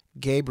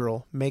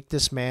 Gabriel, make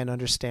this man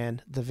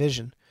understand the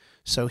vision.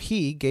 So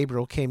he,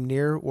 Gabriel, came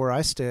near where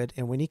I stood,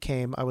 and when he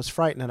came, I was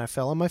frightened, and I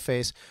fell on my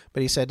face.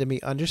 But he said to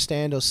me,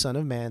 Understand, O son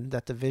of man,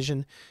 that the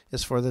vision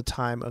is for the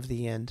time of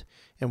the end.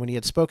 And when he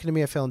had spoken to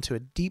me, I fell into a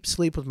deep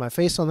sleep with my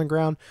face on the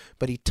ground.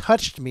 But he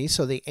touched me,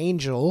 so the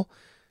angel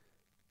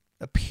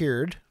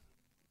appeared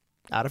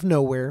out of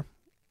nowhere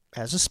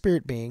as a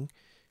spirit being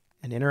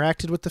and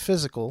interacted with the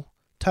physical,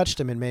 touched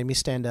him and made me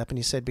stand up. And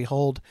he said,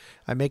 Behold,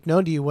 I make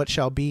known to you what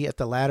shall be at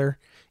the latter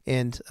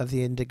end of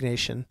the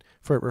indignation,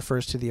 for it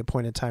refers to the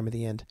appointed time of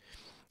the end."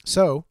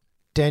 So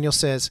Daniel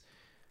says,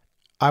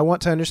 "I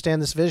want to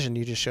understand this vision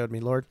you just showed me,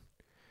 Lord."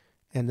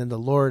 And then the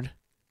Lord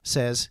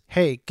says,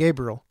 "Hey,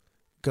 Gabriel,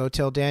 go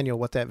tell Daniel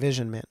what that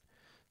vision meant."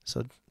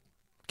 So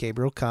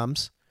Gabriel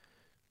comes,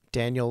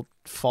 Daniel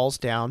falls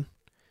down,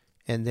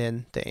 and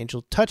then the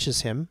angel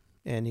touches him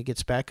and he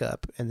gets back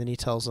up, and then he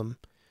tells him,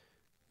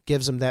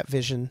 gives him that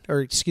vision,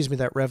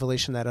 that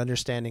revelation, that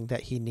understanding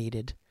that he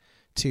needed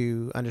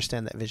to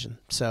understand that vision.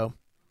 So,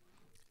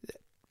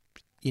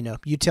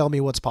 you tell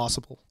me what's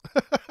possible.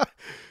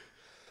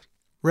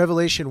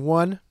 Revelation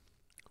 1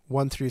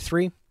 through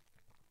 3.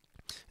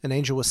 An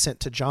angel was sent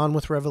to John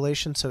with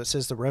revelation. So it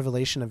says the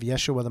revelation of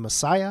Yeshua the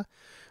Messiah,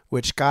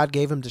 which God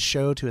gave him to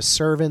show to his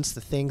servants the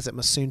things that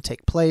must soon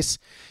take place.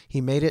 He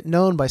made it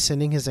known by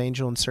sending his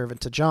angel and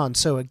servant to John.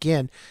 So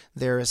again,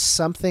 there is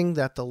something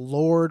that the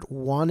Lord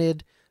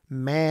wanted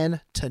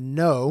man to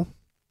know.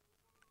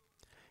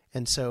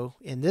 And so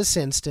in this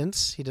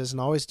instance, he doesn't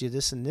always do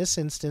this. In this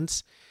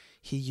instance,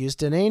 he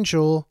used an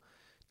angel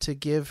to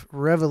give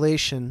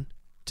revelation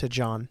to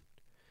John.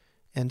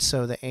 And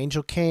so the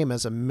angel came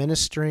as a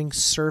ministering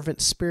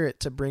servant spirit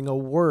to bring a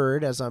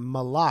word as a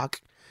malach,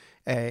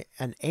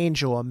 an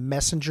angel, a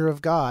messenger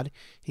of God.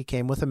 He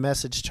came with a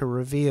message to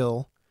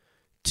reveal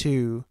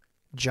to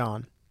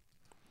John.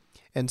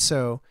 And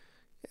so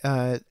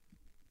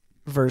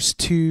verse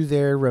 2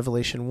 there,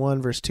 Revelation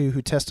 1, verse 2,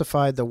 who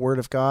testified the word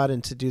of God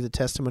and to do the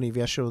testimony of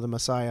Yeshua the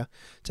Messiah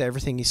to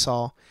everything he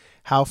saw.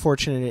 How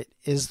fortunate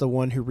is the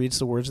one who reads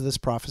the words of this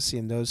prophecy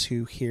and those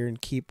who hear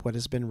and keep what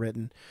has been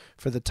written,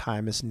 for the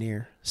time is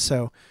near.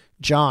 So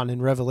John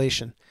in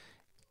Revelation,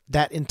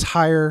 that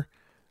entire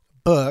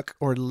book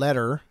or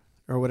letter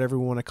or whatever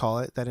we want to call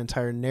it, that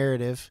entire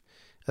narrative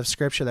of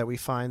Scripture that we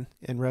find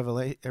in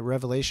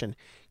Revelation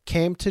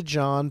came to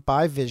John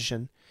by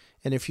vision.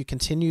 And if you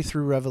continue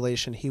through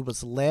Revelation, he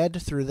was led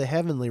through the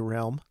heavenly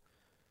realm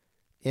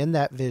in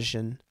that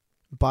vision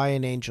by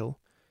an angel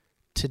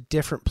to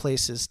different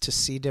places to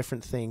see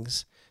different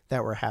things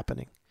that were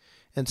happening.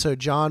 And so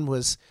John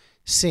was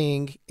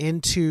seeing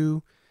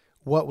into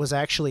what was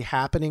actually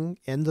happening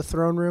in the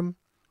throne room,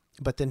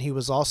 but then he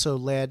was also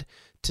led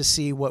to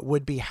see what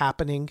would be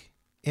happening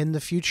in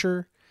the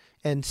future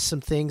and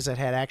some things that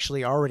had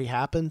actually already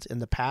happened in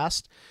the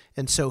past.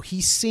 And so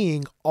he's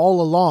seeing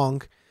all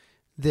along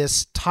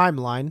this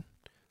timeline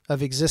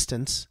of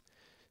existence,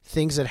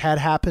 things that had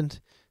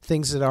happened,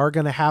 things that are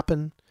going to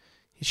happen.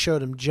 He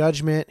showed him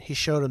judgment. He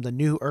showed him the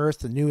new earth,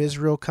 the new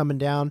Israel coming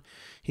down.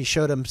 He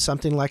showed him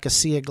something like a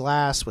sea of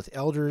glass with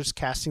elders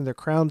casting their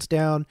crowns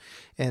down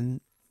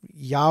and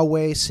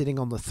Yahweh sitting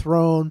on the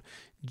throne,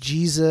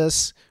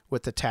 Jesus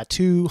with the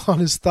tattoo on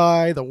his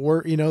thigh, the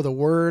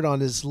word on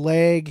his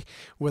leg,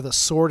 with a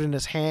sword in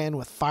his hand,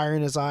 with fire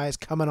in his eyes,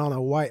 coming on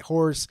a white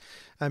horse.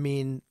 I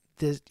mean,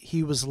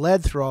 he was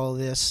led through all of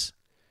this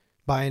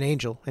by an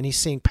angel, and he's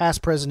seeing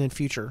past, present, and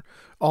future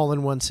all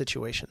in one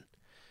situation.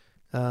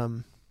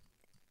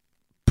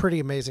 Pretty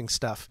amazing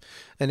stuff.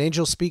 An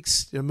angel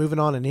speaks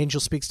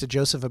to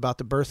Joseph about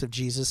the birth of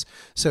Jesus.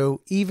 So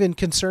even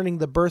concerning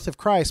the birth of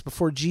Christ,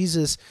 before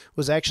Jesus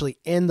was actually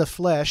in the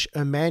flesh,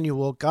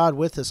 Emmanuel, God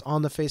with us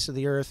on the face of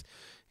the earth,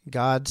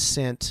 God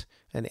sent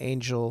an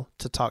angel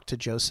to talk to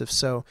Joseph.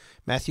 So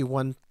Matthew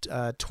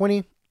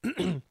 1:20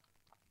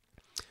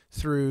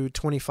 through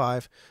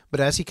 25. But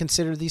as he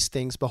considered these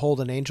things,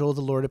 behold, an angel of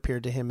the Lord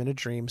appeared to him in a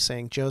dream,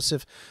 saying,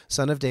 Joseph,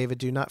 son of David,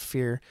 do not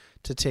fear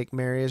to take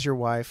Mary as your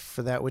wife,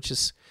 for that which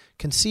is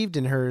conceived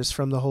in her is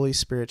from the Holy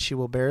Spirit. She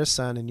will bear a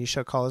son, and you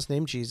shall call his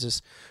name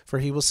Jesus, for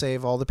he will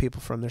save all the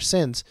people from their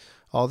sins.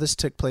 All this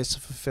took place to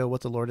fulfill what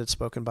the Lord had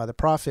spoken by the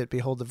prophet.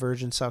 Behold, the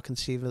virgin shall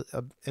conceive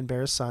and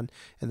bear a son,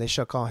 and they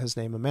shall call his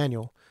name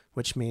Emmanuel,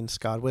 which means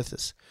God with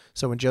us.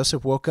 So when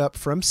Joseph woke up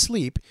from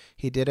sleep,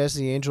 he did as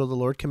the angel of the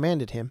Lord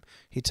commanded him.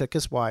 He took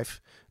his wife,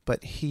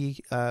 but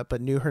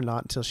knew her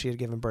not until she had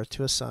given birth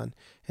to a son,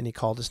 and he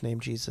called his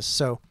name Jesus.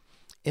 So,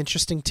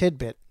 interesting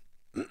tidbit.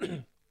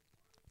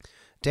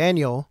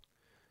 Daniel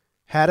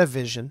had a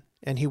vision,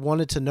 and he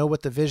wanted to know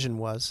what the vision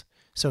was,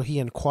 so he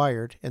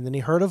inquired, and then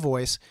he heard a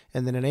voice,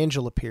 and then an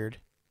angel appeared.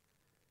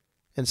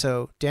 And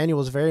so Daniel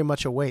was very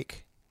much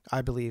awake,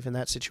 I believe, in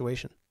that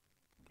situation.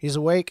 He's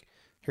awake.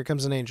 Here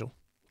comes an angel.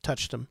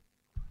 Touched him.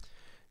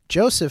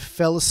 Joseph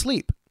fell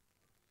asleep.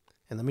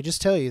 And let me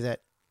just tell you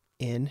that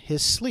in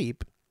his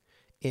sleep,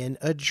 in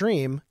a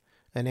dream,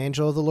 an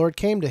angel of the Lord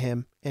came to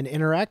him and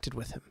interacted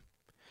with him.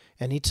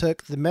 And he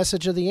took the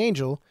message of the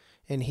angel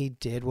and he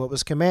did what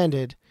was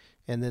commanded.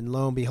 And then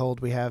lo and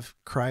behold, we have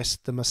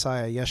Christ, the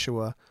Messiah,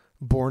 Yeshua,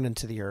 born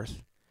into the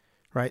earth.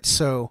 Right?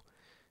 So,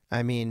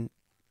 I mean,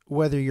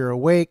 whether you're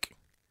awake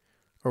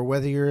or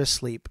whether you're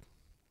asleep,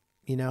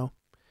 you know,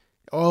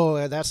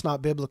 oh, that's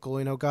not biblical.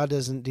 You know, God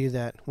doesn't do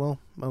that. Well,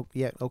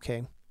 yeah,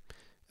 okay.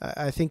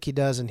 I think he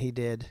does, and he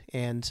did.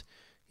 And,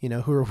 you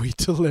know, who are we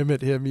to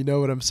limit him? You know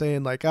what I'm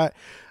saying? Like I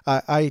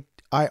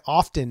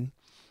often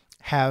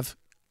have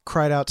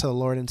cried out to the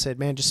Lord and said,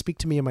 man, just speak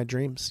to me in my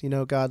dreams. You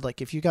know, God,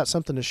 like if you got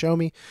something to show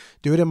me,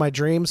 do it in my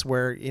dreams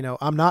where, you know,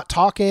 I'm not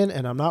talking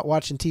and I'm not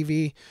watching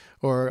TV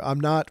or I'm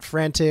not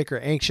frantic or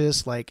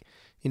anxious. Like,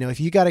 you know, if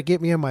you got to get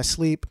me in my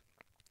sleep,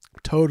 I'm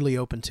totally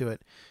open to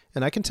it.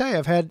 And I can tell you,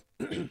 I've had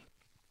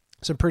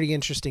some pretty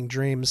interesting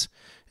dreams.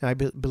 And I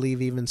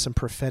believe even some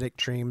prophetic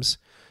dreams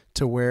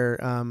to where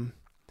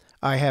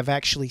I have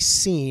actually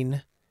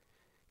seen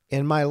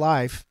in my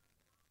life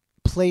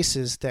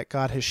places that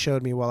God has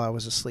showed me while I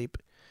was asleep.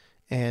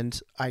 And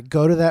I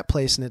go to that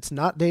place and it's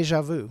not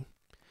deja vu.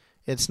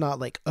 It's not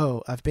like,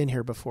 oh, I've been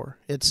here before.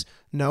 It's,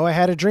 no, I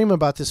had a dream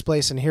about this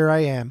place and here I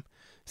am.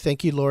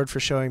 Thank you, Lord, for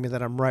showing me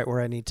that I'm right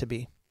where I need to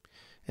be.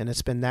 And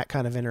it's been that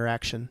kind of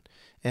interaction.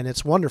 And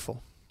it's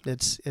wonderful.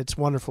 It's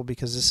wonderful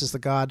because this is the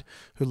God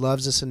who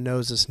loves us and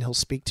knows us, and he'll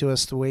speak to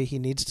us the way he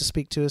needs to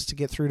speak to us to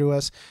get through to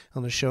us,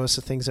 and he'll show us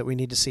the things that we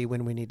need to see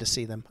when we need to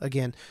see them.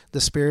 Again, the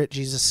Spirit,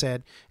 Jesus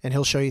said, and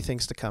he'll show you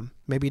things to come.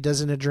 Maybe he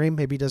does it in a dream.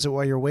 Maybe he does it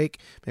while you're awake.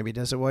 Maybe he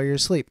does it while you're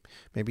asleep.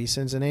 Maybe he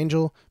sends an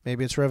angel.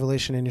 Maybe it's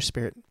revelation in your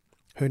spirit.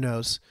 Who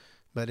knows?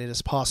 But it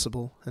is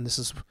possible, and this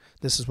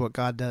is what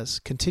God does,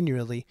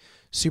 continually,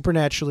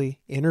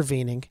 supernaturally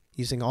intervening,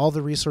 using all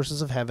the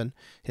resources of heaven,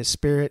 his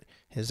Spirit,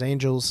 his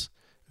angels,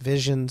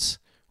 visions,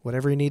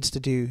 whatever he needs to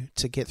do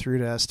to get through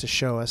to us, to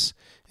show us,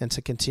 and to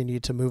continue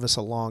to move us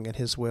along in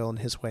his will and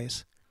his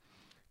ways.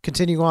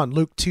 Continue on,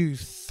 Luke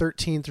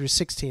 2:13 through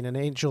 16, an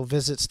angel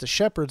visits the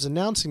shepherds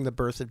announcing the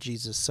birth of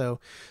Jesus. So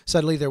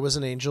suddenly there was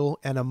an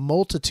angel and a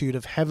multitude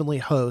of heavenly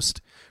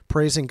hosts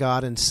praising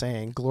God and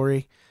saying,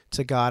 glory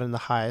to God in the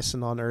highest,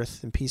 and on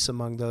earth and peace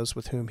among those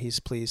with whom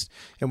he's pleased.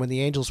 And when the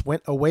angels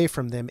went away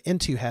from them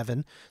into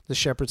heaven, the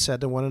shepherds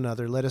said to one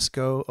another, let us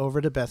go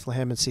over to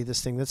Bethlehem and see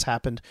this thing that's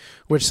happened,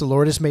 which the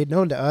Lord has made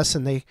known to us.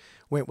 And they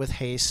went with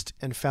haste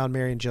and found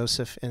Mary and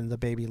Joseph and the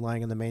baby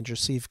lying in the manger.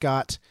 So you've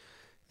got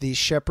these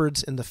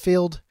shepherds in the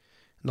field,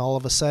 and all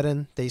of a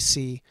sudden they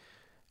see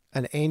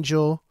an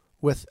angel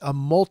with a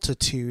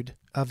multitude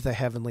of the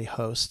heavenly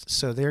host.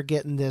 So they're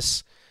getting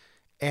this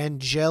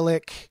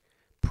angelic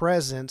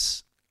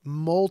presence,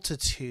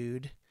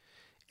 multitude,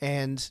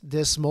 and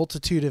this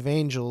multitude of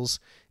angels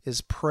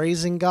is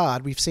praising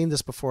God. We've seen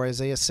this before,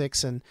 Isaiah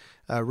 6 and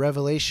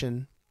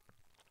Revelation.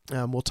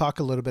 We'll talk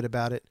a little bit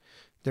about it.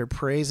 They're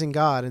praising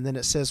God, and then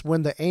it says,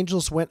 when the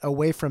angels went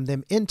away from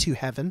them into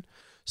heaven.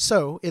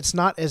 So it's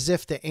not as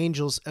if the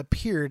angels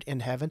appeared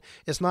in heaven.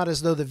 It's not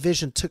as though the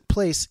vision took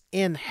place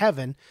in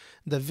heaven.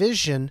 The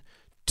vision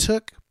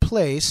took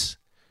place,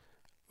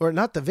 or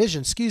not the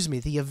vision, excuse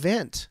me, the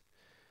event.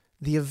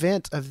 The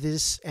event of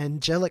this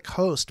angelic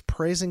host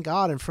praising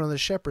God in front of the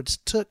shepherds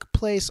took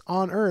place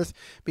on earth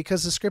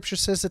because the scripture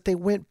says that they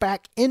went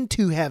back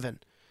into heaven.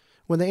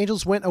 When the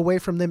angels went away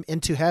from them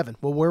into heaven.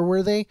 Well, where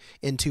were they?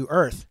 Into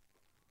earth.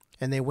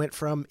 And they went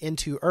from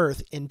into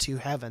earth into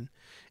heaven.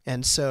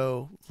 And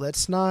so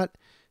let's not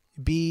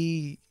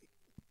be,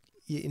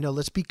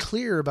 let's be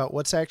clear about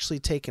what's actually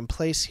taking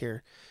place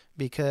here.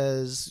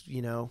 Because,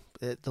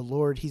 the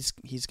Lord, he's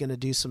going to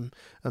do some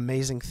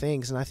amazing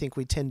things. And I think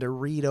we tend to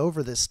read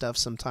over this stuff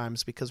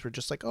sometimes because we're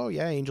just like, oh,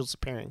 yeah, angels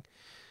appearing.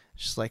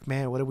 It's just like,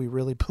 man, what do we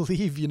really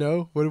believe,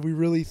 What do we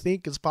really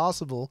think is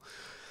possible?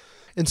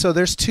 And so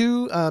there's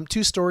two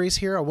stories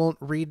here. I won't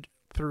read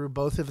through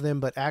both of them,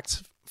 but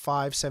Acts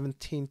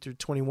 5:17 through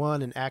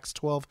 21 and Acts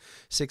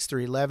 12:6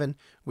 through 11,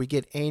 we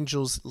get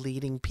angels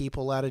leading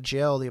people out of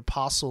jail. The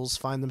apostles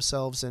find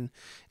themselves in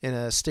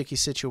a sticky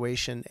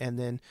situation, and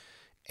then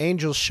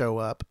angels show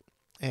up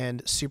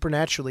and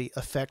supernaturally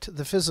affect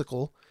the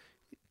physical,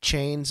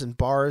 chains and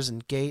bars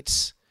and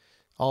gates,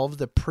 all of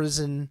the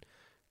prison's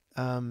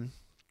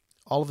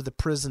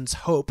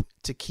hope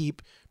to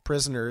keep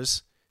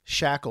prisoners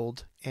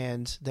shackled,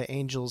 and the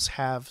angels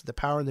have the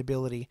power and the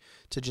ability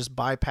to just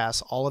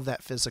bypass all of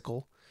that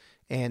physical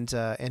and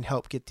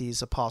help get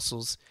these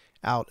apostles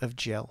out of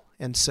jail.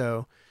 And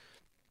so,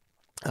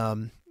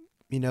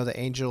 the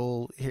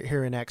angel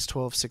here in Acts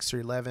 12:6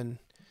 through 11.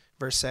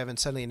 Verse 7,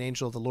 suddenly an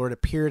angel of the Lord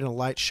appeared and a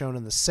light shone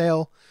in the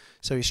cell.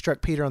 So he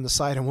struck Peter on the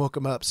side and woke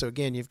him up. So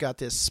again, you've got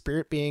this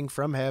spirit being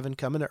from heaven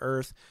coming to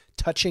earth,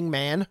 touching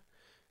man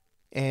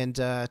and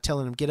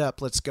telling him, get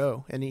up, let's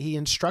go. And he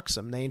instructs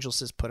him. The angel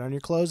says, put on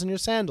your clothes and your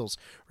sandals,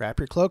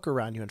 wrap your cloak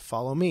around you and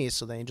follow me.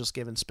 So the angel's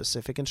given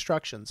specific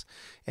instructions.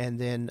 And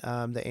then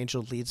the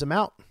angel leads him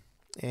out.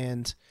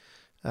 And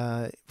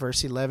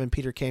Verse 11,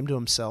 Peter came to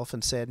himself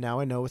and said, "Now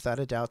I know without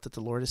a doubt that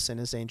the Lord has sent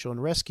his angel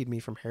and rescued me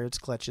from Herod's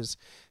clutches,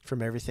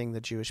 from everything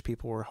the Jewish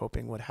people were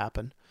hoping would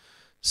happen."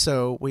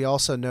 So we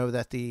also know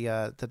that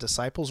the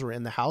disciples were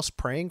in the house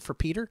praying for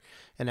Peter,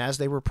 and as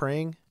they were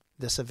praying,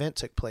 this event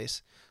took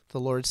place. The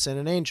Lord sent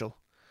an angel,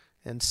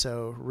 and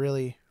so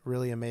really,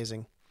 really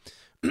amazing.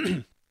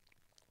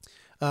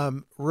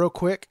 Real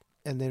quick,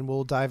 and then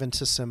we'll dive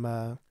into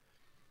some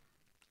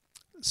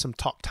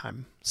talk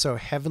time. So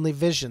heavenly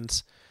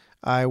visions.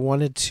 I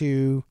wanted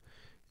to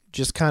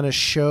just kind of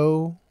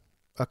show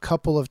a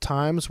couple of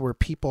times where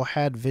people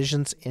had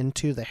visions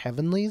into the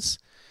heavenlies.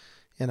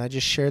 And I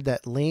just shared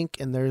that link,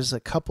 and there's a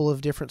couple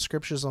of different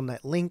scriptures on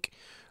that link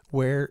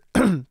where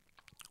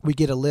we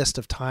get a list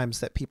of times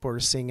that people are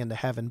seeing into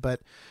heaven.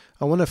 But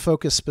I want to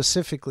focus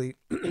specifically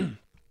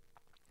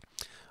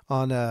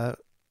on a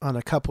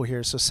couple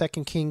here. So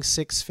 2 Kings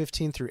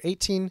 6:15 through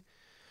 18.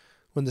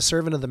 When the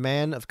servant of the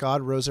man of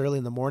God rose early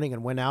in the morning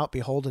and went out,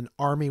 behold, an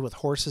army with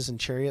horses and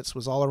chariots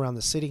was all around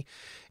the city.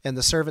 And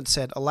the servant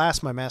said,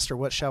 "Alas, my master,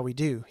 what shall we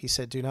do?" He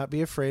said, "Do not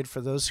be afraid,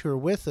 for those who are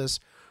with us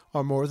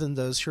are more than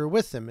those who are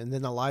with them." And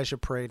then Elijah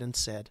prayed and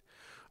said,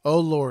 "O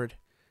Lord,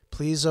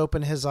 please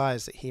open his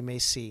eyes that he may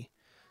see."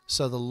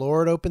 So the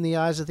Lord opened the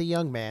eyes of the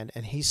young man,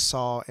 and he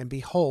saw, and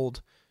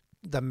behold,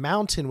 the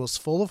mountain was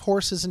full of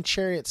horses and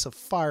chariots of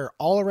fire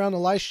all around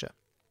Elisha.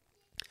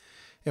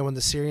 And when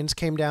the Syrians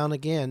came down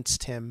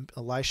against him,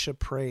 Elisha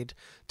prayed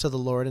to the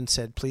Lord and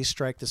said, "Please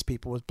strike this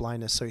people with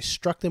blindness." So he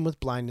struck them with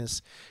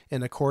blindness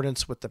in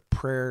accordance with the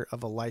prayer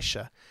of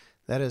Elisha.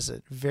 That is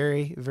a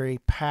very, very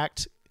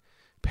packed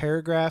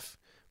paragraph,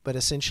 but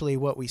essentially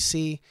what we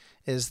see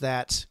is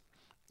that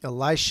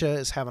Elisha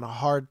is having a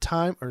hard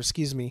time,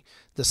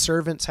 the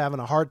servant's having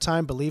a hard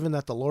time believing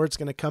that the Lord's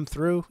going to come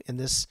through in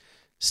this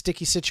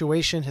sticky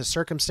situation. His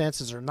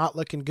circumstances are not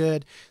looking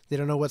good. They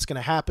don't know what's going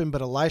to happen,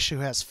 but Elisha,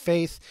 who has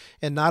faith,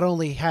 and not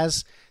only he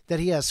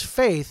has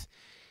faith,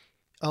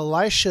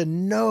 Elisha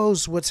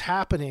knows what's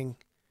happening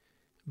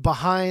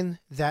behind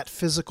that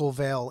physical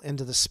veil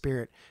into the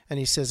spirit. And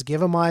he says,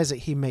 "Give him eyes that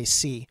he may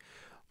see."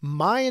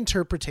 My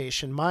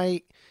interpretation,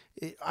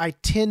 I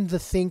tend to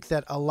think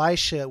that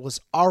Elisha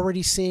was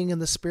already seeing in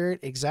the spirit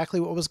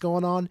exactly what was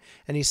going on,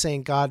 and he's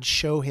saying, "God,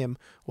 show him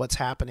what's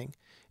happening."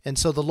 And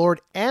so the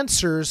Lord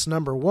answers,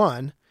 number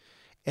one,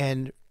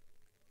 and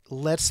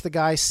lets the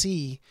guy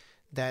see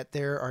that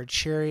there are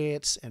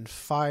chariots and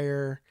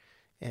fire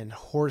and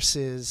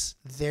horses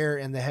there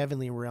in the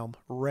heavenly realm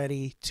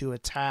ready to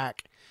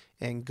attack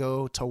and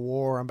go to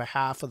war on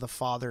behalf of the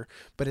Father.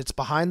 But it's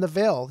behind the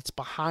veil. It's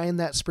behind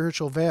that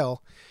spiritual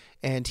veil,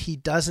 and he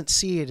doesn't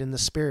see it in the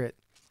spirit.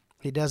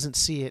 He doesn't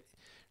see it,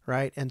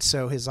 right? And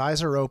so his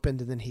eyes are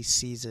opened, and then he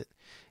sees it.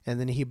 And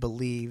then he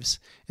believes.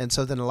 And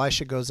so then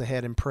Elisha goes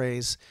ahead and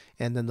prays,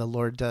 and then the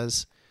Lord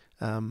does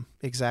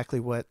exactly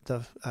what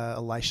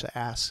Elisha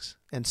asks.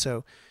 And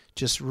so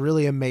just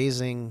really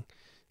amazing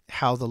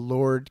how the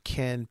Lord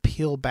can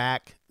peel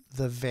back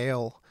the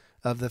veil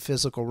of the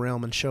physical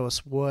realm and show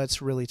us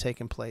what's really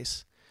taking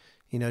place.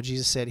 You know,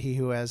 Jesus said, "He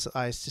who has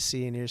eyes to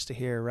see and ears to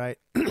hear," right?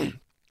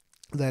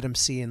 Let him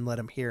see and let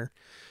him hear.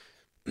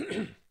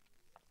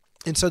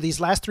 And so these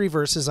last three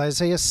verses,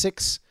 Isaiah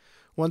 6,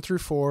 1 through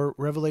 4,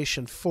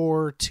 Revelation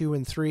 4, 2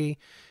 and 3,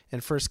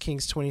 and 1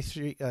 Kings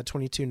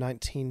 22,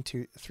 19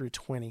 through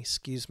 20.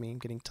 Excuse me, I'm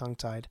getting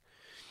tongue-tied.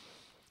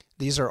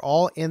 These are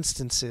all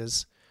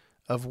instances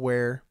of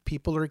where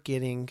people are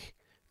getting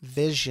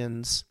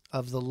visions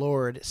of the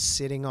Lord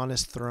sitting on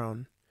his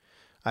throne.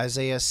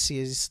 Isaiah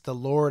sees the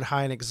Lord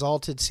high and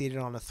exalted, seated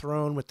on a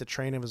throne with the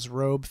train of his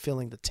robe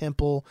filling the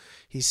temple.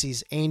 He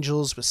sees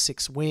angels with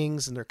 6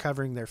 wings, and they're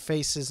covering their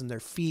faces and their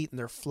feet, and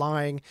they're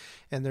flying,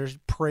 and they're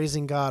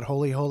praising God.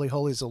 "Holy, holy,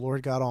 holy is the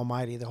Lord God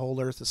Almighty. The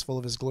whole earth is full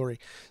of his glory."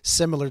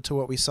 Similar to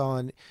what we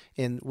saw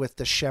in with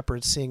the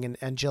shepherds seeing an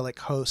angelic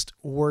host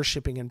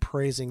worshiping and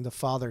praising the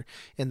Father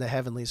in the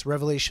heavenlies.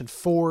 Revelation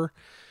 4,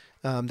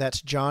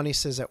 that's John. He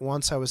says, "At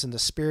once I was in the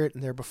Spirit,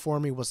 and there before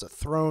me was a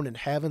throne in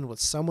heaven with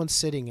someone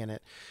sitting in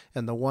it.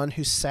 And the one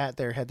who sat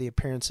there had the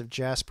appearance of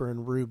jasper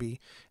and ruby,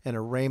 and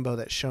a rainbow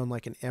that shone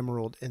like an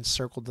emerald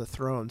encircled the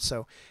throne."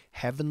 So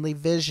heavenly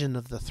vision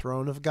of the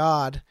throne of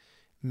God.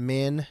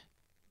 Men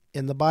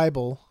in the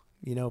Bible,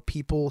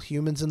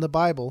 humans in the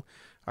Bible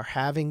are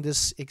having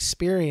this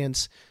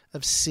experience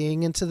of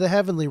seeing into the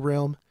heavenly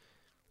realm,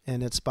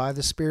 and it's by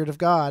the Spirit of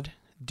God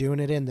doing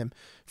it in them.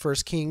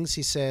 1 Kings,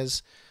 he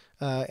says,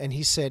 and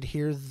he said,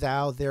 "Hear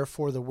thou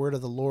therefore the word of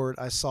the Lord.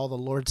 I saw the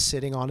Lord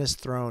sitting on his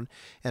throne,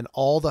 and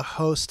all the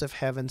host of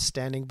heaven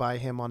standing by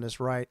him on his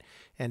right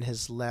and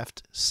his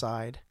left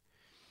side."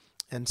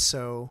 And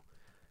so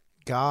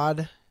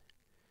God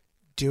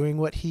doing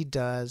what he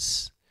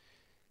does,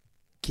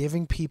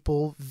 giving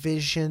people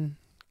vision,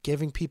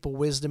 giving people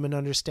wisdom and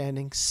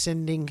understanding,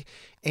 sending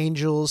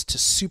angels to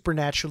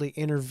supernaturally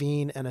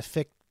intervene and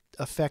affect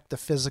the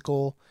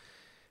physical.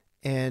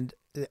 And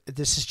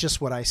this is just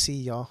what I see,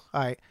 y'all.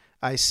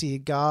 I see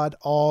God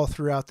all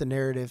throughout the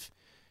narrative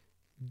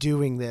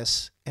doing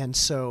this. And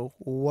so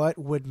what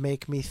would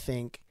make me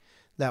think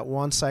that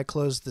once I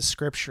close the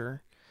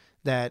scripture,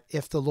 that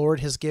if the Lord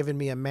has given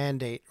me a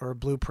mandate or a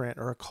blueprint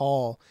or a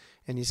call,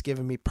 and he's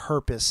given me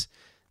purpose,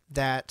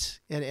 that,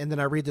 and then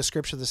I read the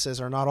scripture that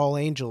says, are not all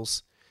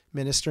angels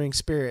ministering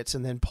spirits?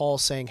 And then Paul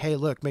saying, hey,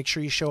 look, make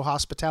sure you show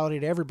hospitality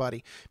to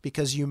everybody,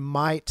 because you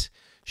might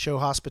show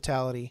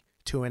hospitality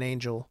to an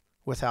angel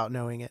without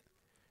knowing it,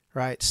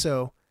 right?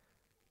 So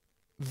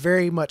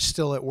very much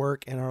still at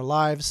work in our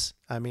lives.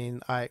 I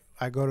mean, I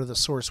go to the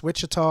Source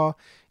Wichita,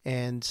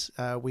 and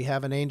we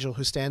have an angel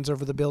who stands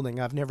over the building.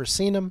 I've never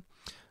seen him.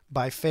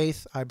 By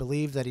faith, I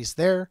believe that he's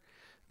there,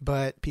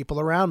 but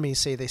people around me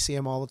say they see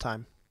him all the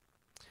time.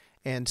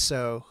 And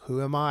so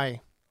who am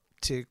I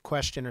to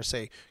question or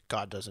say,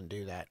 God doesn't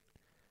do that?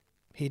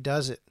 He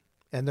does it.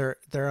 And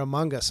they're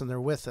among us, and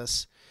they're with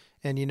us.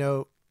 And, you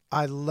know,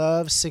 I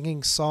love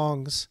singing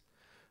songs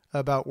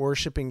about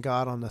worshiping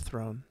God on the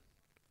throne.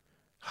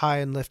 High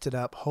and lifted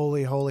up,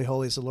 holy, holy,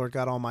 holy is the Lord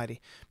God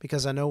Almighty.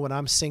 Because I know when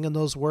I'm singing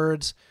those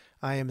words,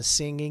 I am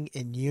singing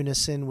in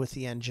unison with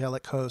the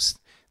angelic host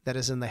that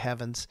is in the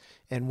heavens.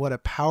 And what a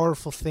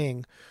powerful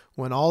thing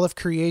when all of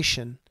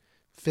creation,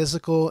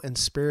 physical and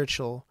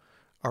spiritual,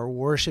 are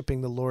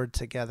worshiping the Lord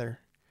together.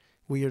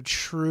 We are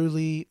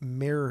truly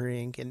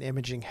mirroring and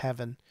imaging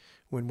heaven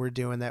when we're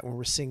doing that, when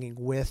we're singing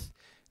with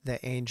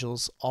the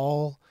angels,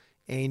 all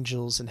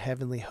angels and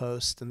heavenly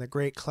hosts, and the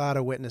great cloud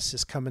of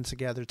witnesses coming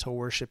together to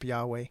worship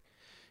Yahweh.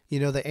 You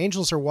know, the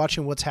angels are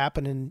watching what's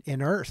happening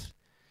in earth,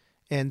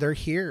 and they're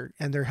here,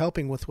 and they're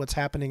helping with what's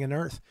happening in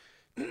earth.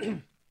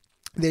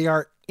 They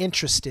are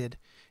interested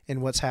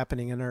in what's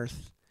happening in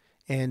earth,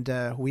 and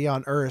we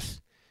on earth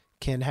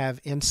can have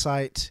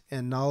insight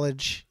and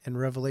knowledge and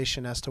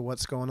revelation as to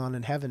what's going on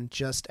in heaven,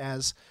 just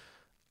as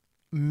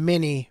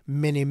many,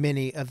 many,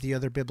 many of the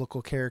other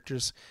biblical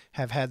characters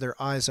have had their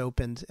eyes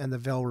opened and the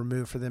veil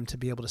removed for them to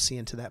be able to see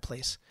into that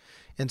place.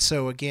 And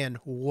so again,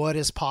 what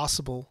is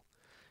possible,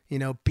 you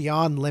know,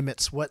 beyond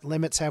limits? What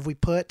limits have we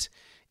put?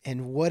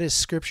 And what is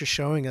Scripture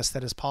showing us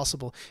that is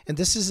possible? And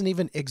this isn't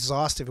even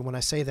exhaustive. And when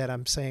I say that,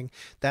 I'm saying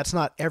that's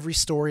not every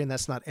story and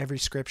that's not every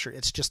Scripture.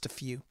 It's just a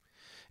few.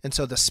 And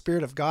so the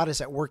Spirit of God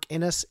is at work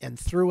in us and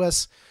through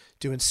us,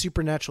 doing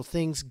supernatural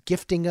things,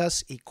 gifting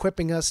us,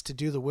 equipping us to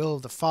do the will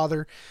of the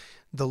Father.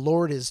 The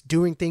Lord is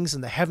doing things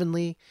in the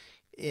heavenlies,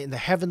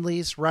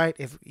 right?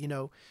 If, you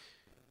know,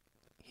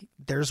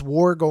 there's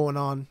war going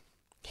on,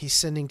 he's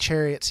sending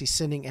chariots, he's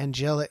sending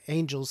angelic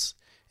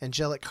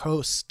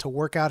hosts to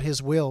work out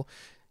his will.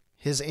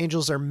 His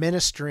angels are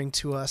ministering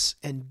to us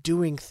and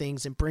doing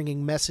things and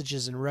bringing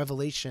messages and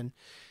revelation.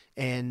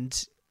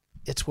 And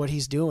it's what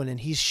he's doing. And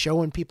he's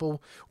showing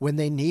people when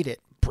they need it,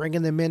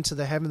 bringing them into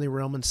the heavenly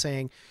realm and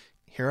saying,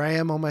 here I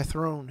am on my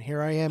throne.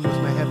 Here I am with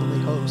my heavenly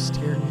host.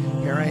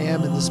 Here I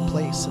am in this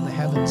place in the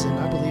heavens. And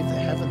I believe the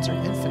heavens are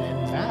infinite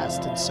and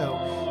vast. And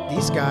so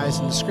these guys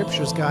in the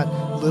Scriptures got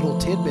little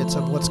tidbits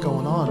of what's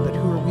going on. But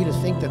who are we to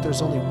think that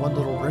there's only one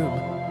little room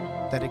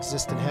that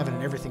exists in heaven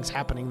and everything's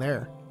happening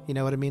there? You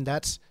know what I mean?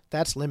 That's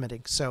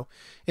limiting. So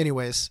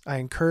anyways, I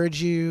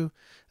encourage you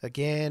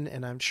again,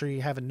 and I'm sure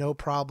you have no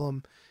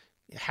problem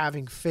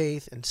having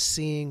faith and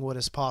seeing what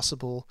is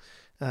possible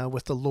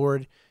with the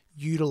Lord,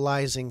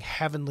 utilizing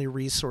heavenly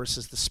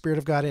resources, the Spirit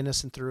of God in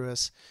us and through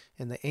us,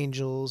 and the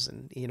angels,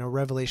 and, you know,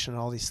 revelation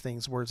and all these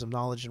things, words of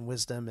knowledge and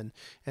wisdom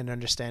and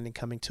understanding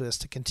coming to us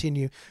to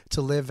continue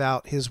to live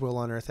out his will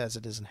on earth as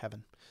it is in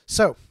heaven.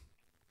 So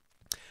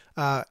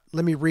let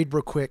me read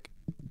real quick.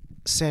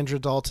 Sandra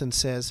Dalton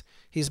says,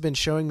 he's been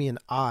showing me an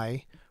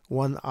eye,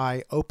 one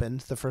eye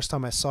opened. The first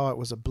time I saw it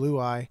was a blue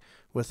eye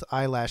with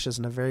eyelashes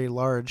and a very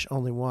large,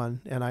 only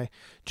one. And I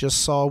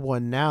just saw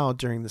one now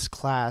during this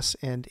class,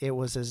 and it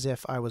was as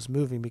if I was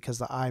moving because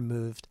the eye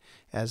moved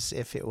as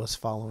if it was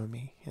following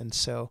me. And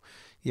so,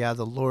 yeah,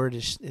 the Lord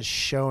is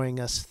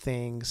showing us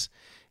things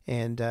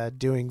and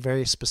doing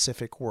very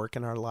specific work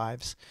in our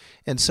lives.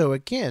 And so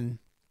again,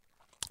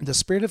 the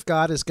Spirit of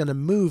God is going to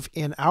move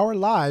in our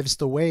lives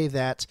the way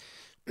that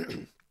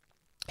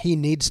he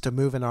needs to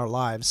move in our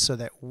lives so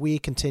that we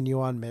continue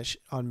on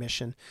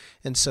mission,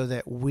 and so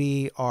that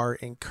we are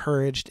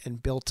encouraged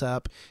and built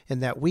up,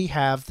 and that we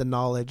have the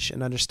knowledge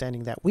and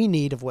understanding that we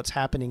need of what's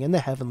happening in the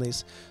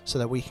heavenlies so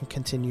that we can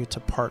continue to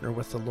partner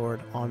with the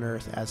Lord on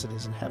earth as it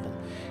is in heaven.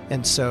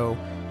 And so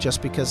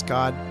just because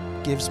God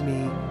gives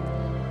me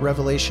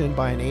revelation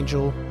by an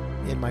angel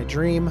in my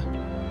dream,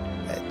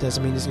 it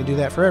doesn't mean he's going to do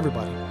that for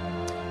everybody.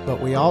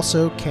 But we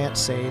also can't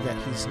say that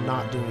he's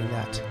not doing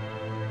that,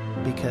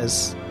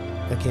 because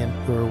again,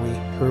 who are we?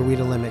 Who are we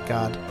to limit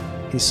God?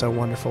 He's so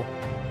wonderful.